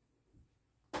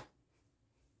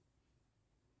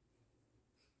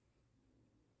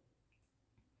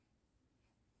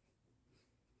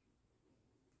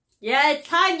 Yeah, it's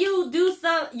time you do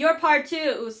your part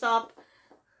too, Usopp.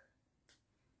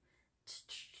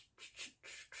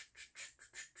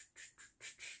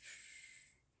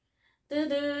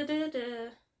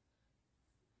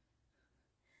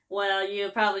 Well, you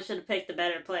probably should have picked a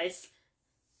better place.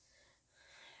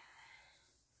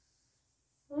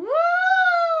 Woo!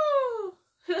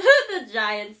 The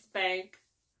giant spank.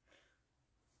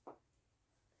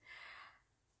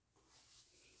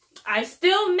 I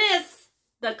still miss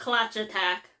the clutch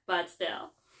attack, but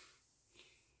still.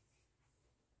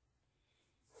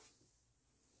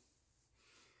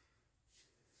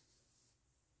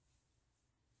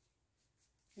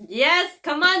 Yes,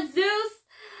 come on, Zeus!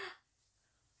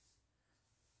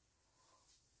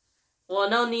 Well,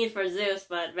 no need for Zeus,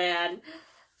 but man,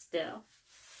 still.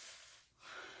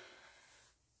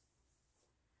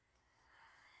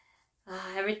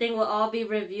 Everything will all be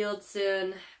revealed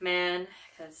soon, man.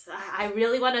 Because I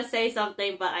really want to say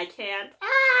something, but I can't.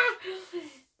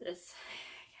 This.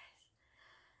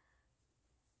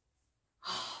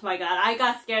 Oh my god, I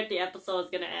got scared the episode was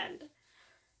gonna end.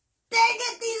 Dang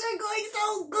it, these are going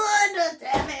so good!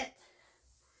 Damn it!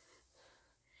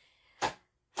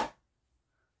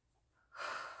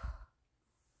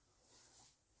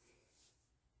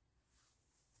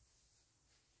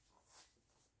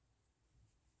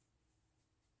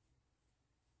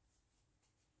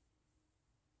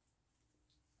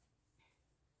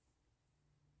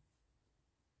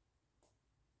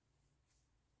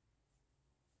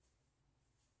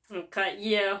 I'll cut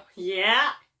you. Yeah.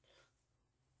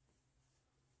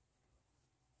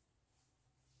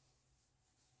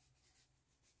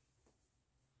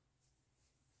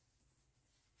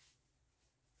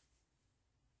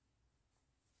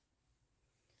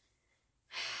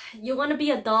 You want to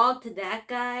be a dog to that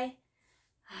guy?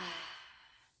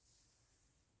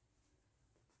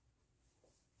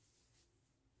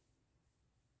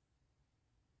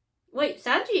 Wait,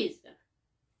 Sanji's.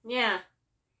 Yeah.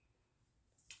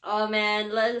 Oh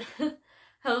man, let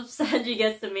hope Sanji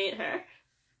gets to meet her.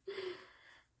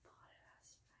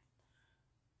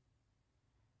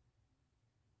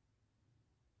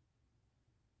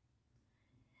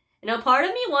 You know, part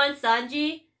of me wants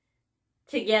Sanji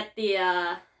to get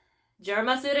the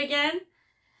Germa suit again,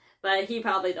 but he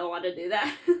probably don't want to do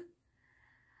that.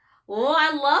 Oh, I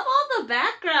love all the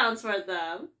backgrounds for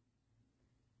them.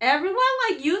 Everyone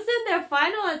like using their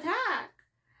final attack,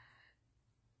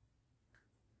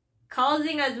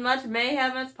 causing as much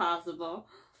mayhem as possible.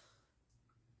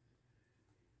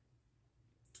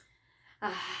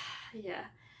 Yeah.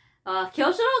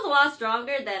 Kyoshiro was a lot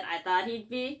stronger than I thought he'd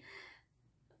be.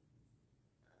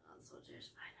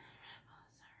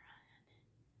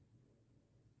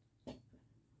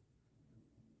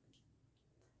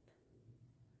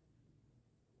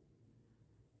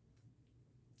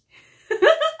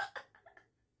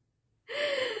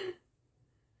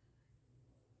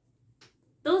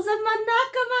 Those are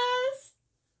Manakamas!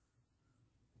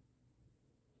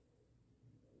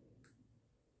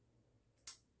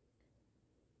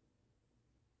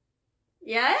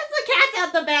 Yeah, it's a cat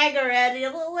out the bag already.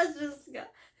 Let's just go.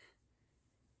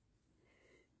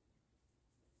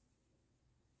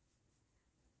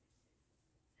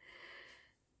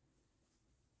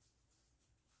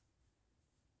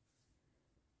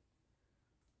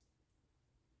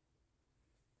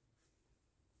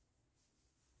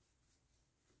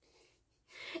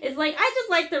 It's like, I just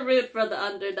like to root for the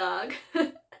underdog.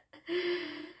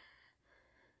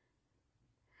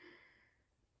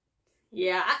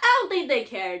 Yeah, I don't think they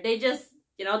care. They just,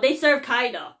 you know, they serve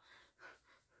Kaido.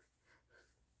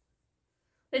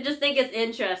 They just think it's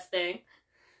interesting.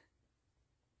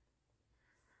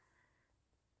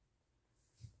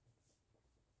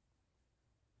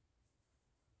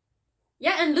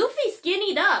 Yeah, and Luffy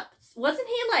skinnied up. Wasn't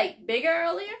he, like, bigger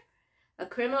earlier? A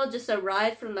criminal just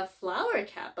arrived from the flower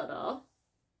capital.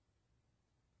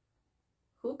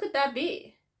 Who could that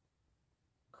be?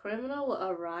 Criminal will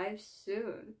arrive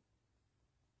soon.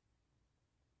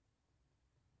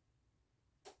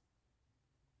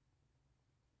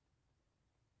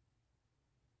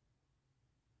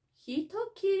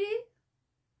 Hitokiri?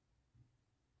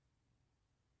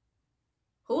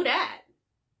 Who that?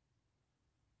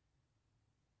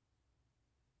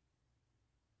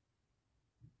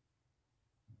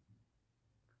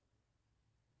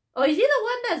 Oh, is he the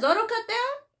one that Zoro cut down?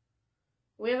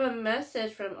 We have a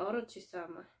message from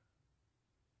Orochi-sama.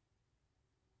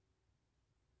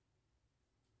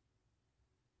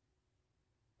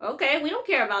 Okay, we don't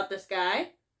care about this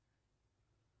guy.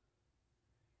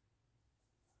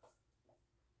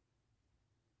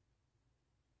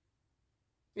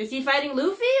 Is he fighting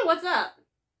Luffy? What's up?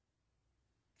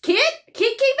 Kid?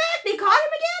 Kid came back? They caught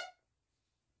him again?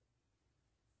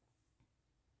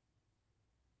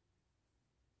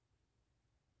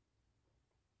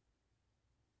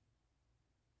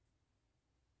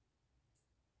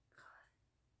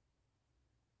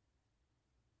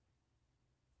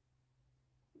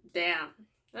 Damn.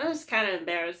 That was kind of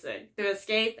embarrassing. To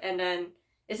escape and then...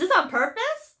 Is this on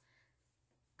purpose?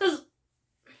 Because...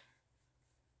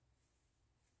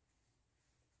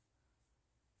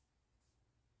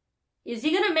 Is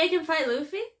he gonna make him fight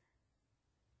Luffy?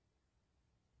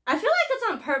 I feel like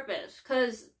it's on purpose,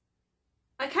 because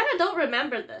I kind of don't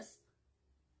remember this.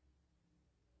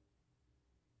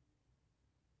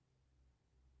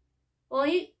 Well,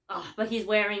 but he's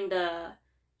wearing the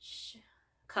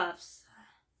cuffs.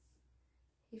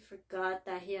 He forgot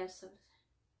that he has some...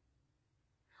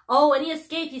 Oh, when he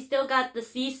escaped, he still got the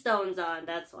sea stones on,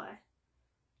 that's why.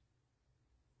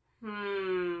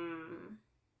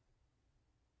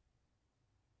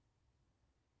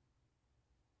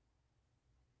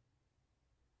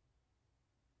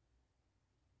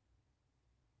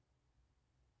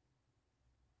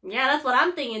 Yeah, that's what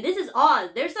I'm thinking. This is odd.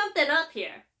 There's something up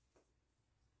here.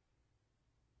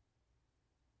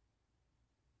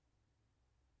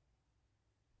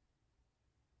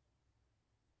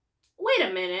 Wait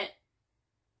a minute.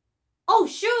 Oh,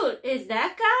 shoot. Is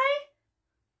that guy?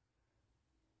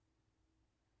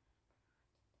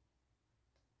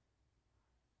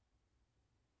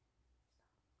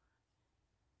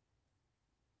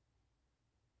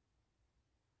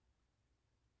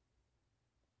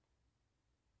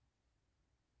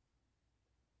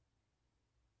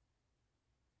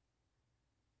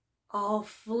 Oh,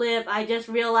 flip. I just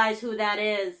realized who that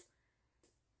is.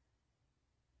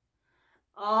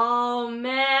 Oh,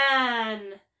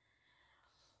 man.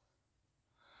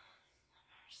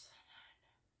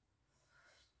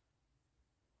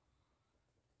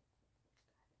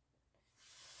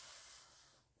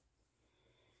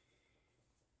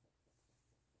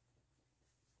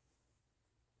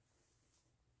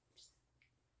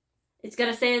 It's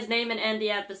gonna say his name and end the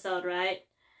episode, right?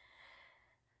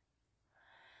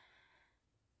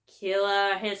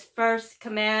 Killer, his first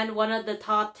command, one of the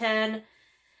top 10.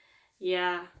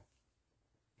 Yeah.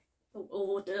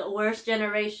 The worst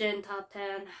generation, top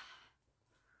 10.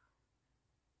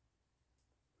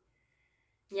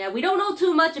 Yeah, we don't know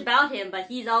too much about him, but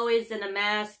he's always in a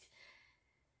mask.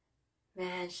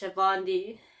 Man,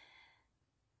 Shavandi.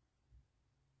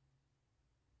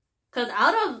 Because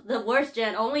out of the worst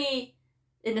gen, only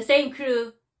in the same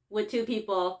crew with 2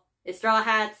 people is Straw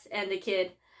Hats and the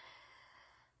kid.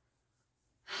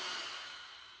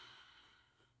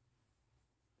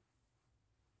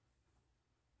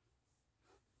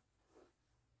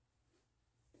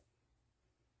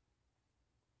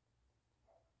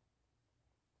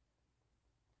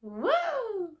 Woo!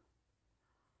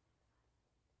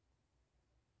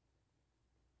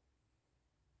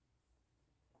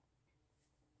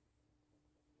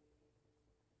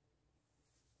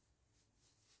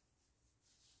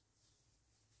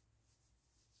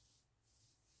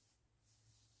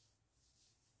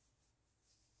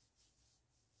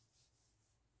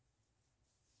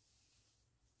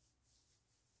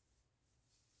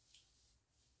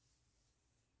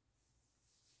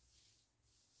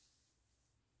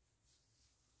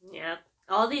 Yeah.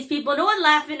 All these people, no one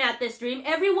laughing at this dream.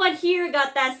 Everyone here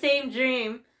got that same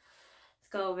dream. Let's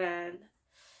go, man.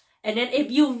 And then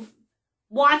if you've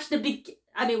watched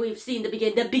we've seen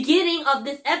the beginning of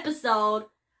this episode,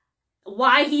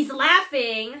 why he's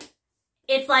laughing,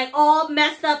 it's like all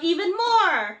messed up even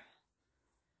more.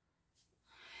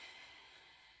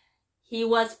 He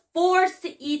was forced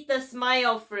to eat the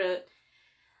smile fruit.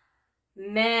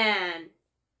 Man.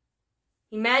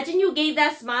 Imagine you gave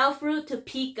that smile fruit to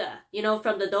Pika, you know,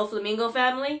 from the Doflamingo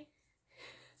family.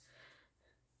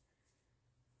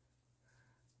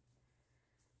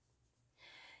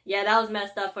 Yeah, that was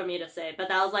messed up for me to say, but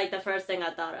that was like the first thing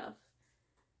I thought of.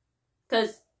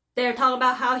 Because they're talking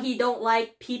about how he don't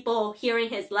like people hearing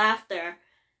his laughter.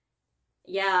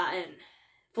 Yeah, and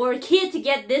for a kid to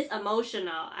get this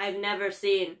emotional, I've never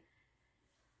seen.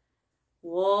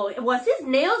 Whoa, was his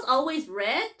nails always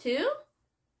red too?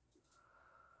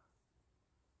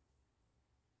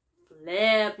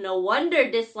 Flip, no wonder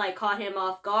this like caught him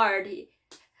off guard.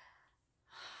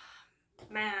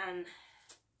 Man.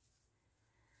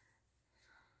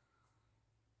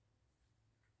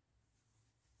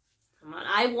 Come on,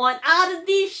 I want out of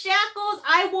these shackles.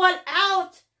 I want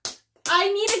out.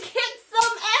 I need to kick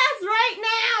some ass right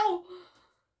now.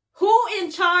 Who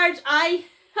in charge? I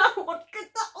want to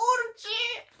get the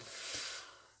orgy.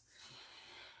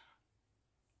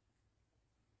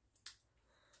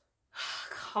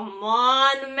 Come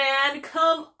on, man.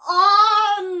 Come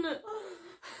on.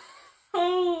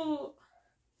 Oh.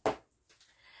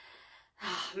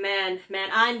 Man,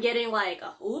 I'm getting like,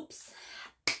 oops.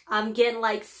 I'm getting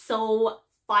like so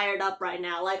fired up right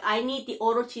now. Like I need the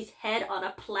Orochi's head on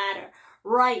a platter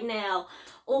right now.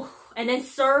 Oh, and then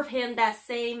serve him that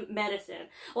same medicine.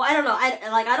 Well, I don't know.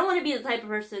 I don't want to be the type of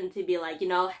person to be like, you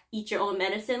know, eat your own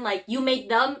medicine. Like you make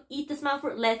them eat the smile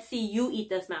fruit. Let's see you eat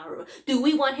the smile fruit. Do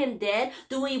we want him dead?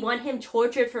 Do we want him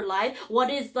tortured for life? What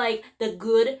is like the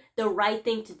right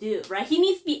thing to do, right? He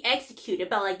needs to be executed.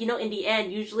 But like, you know, in the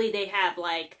end, usually they have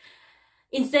like,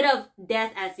 instead of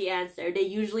death as the answer, they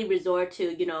usually resort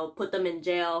to, you know, put them in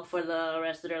jail for the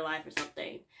rest of their life or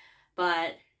something.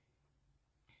 But,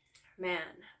 man,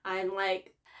 I'm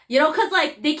like, you know, because,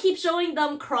 like, they keep showing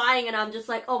them crying, and I'm just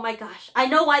like, oh my gosh. I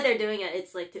know why they're doing it.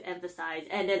 It's, like, to emphasize.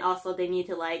 And then also they need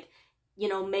to, like, you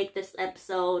know, make this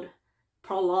episode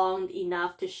prolonged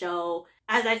enough to show,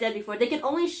 as I said before, they can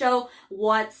only show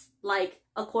what's, like,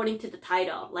 according to the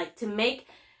title. Like, to make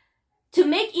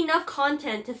enough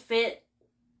content to fit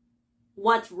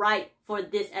what's right for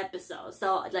this episode.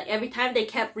 So like every time they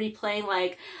kept replaying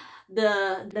like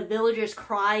the villagers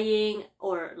crying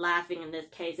or laughing in this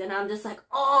case, and I'm just like,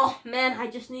 oh man, I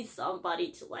just need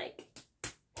somebody to like,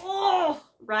 oh,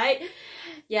 right?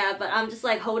 Yeah, but I'm just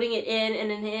like holding it in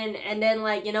and then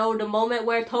like, you know, the moment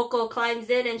where Toko climbs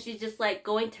in and she's just like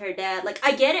going to her dad, like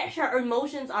I get it, her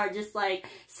emotions are just like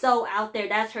so out there.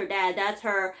 That's her dad, that's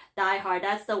her diehard,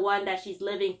 that's the one that she's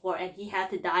living for, and he had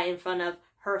to die in front of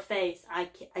her face. I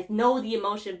know the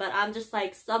emotion, but I'm just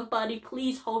like, somebody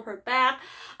please hold her back.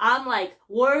 I'm like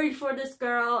worried for this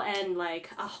girl, and like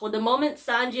the moment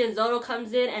Sanji and Zoro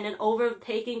comes in and an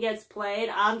overtaking gets played,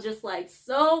 I'm just like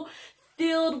so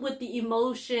filled with the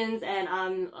emotions, and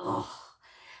I'm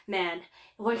man,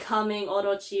 we're coming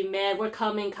Orochi, man, we're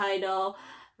coming Kaido,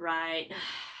 right?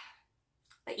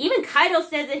 Even Kaido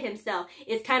says it himself.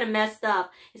 It's kind of messed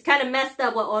up. It's kind of messed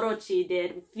up what Orochi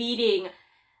did, feeding.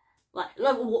 Like,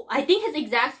 I think his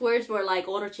exact words were like,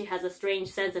 Orochi has a strange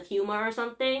sense of humor or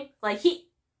something. Like,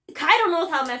 Kaido knows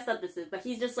how messed up this is, but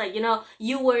he's just like, you know,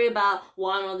 you worry about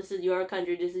Wano, this is your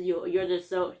country, this is you're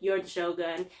the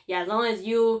shogun. Yeah, as long as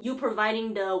you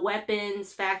providing the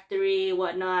weapons, factory,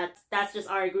 whatnot, that's just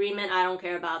our agreement. I don't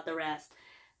care about the rest.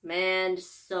 Man,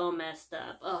 just so messed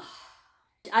up. Ugh.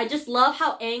 I just love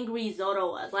how angry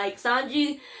Zoro was. Like,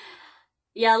 Sanji,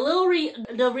 yeah,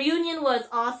 the reunion was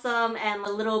awesome, and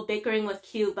a little bickering was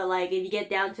cute, but like, if you get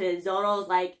down to it, Zoro's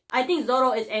like, I think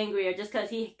Zoro is angrier just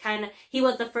because he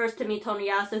was the first to meet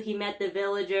Tonoyasu. He met the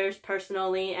villagers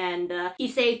personally, and he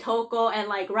saved Toko, and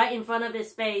like right in front of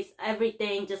his face,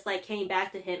 everything just like came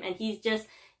back to him, and he's just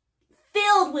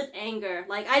filled with anger.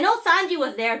 Like, I know Sanji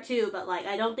was there too, but like,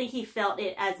 I don't think he felt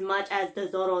it as much as the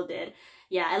Zoro did.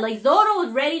 Yeah, and like, Zoro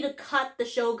was ready to cut the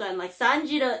shogun. Like,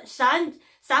 Samgoro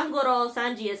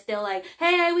Sanji is still like,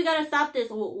 hey, we gotta stop this.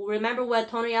 Remember what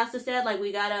Tonoyasu said? Like,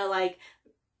 we gotta, like,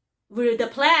 the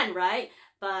plan, right?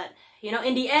 But, you know,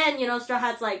 in the end, you know, Straw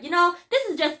Hat's like, you know,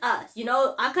 this is just us. You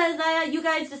know, Akazaya, you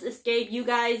guys just escape. You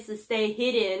guys stay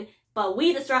hidden. But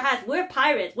we, the Straw Hats, we're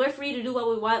pirates. We're free to do what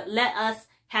we want. Let us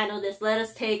handle this. Let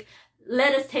us take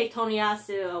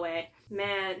Tonoyasu away.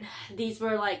 Man, these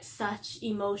were like such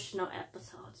emotional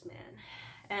episodes, man.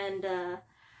 And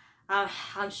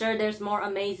I'm sure there's more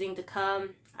amazing to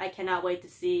come. I cannot wait to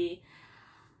see.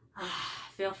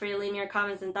 Feel free to leave me your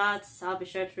comments and thoughts. I'll be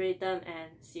sure to read them,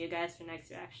 and see you guys for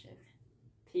next reaction.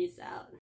 Peace out.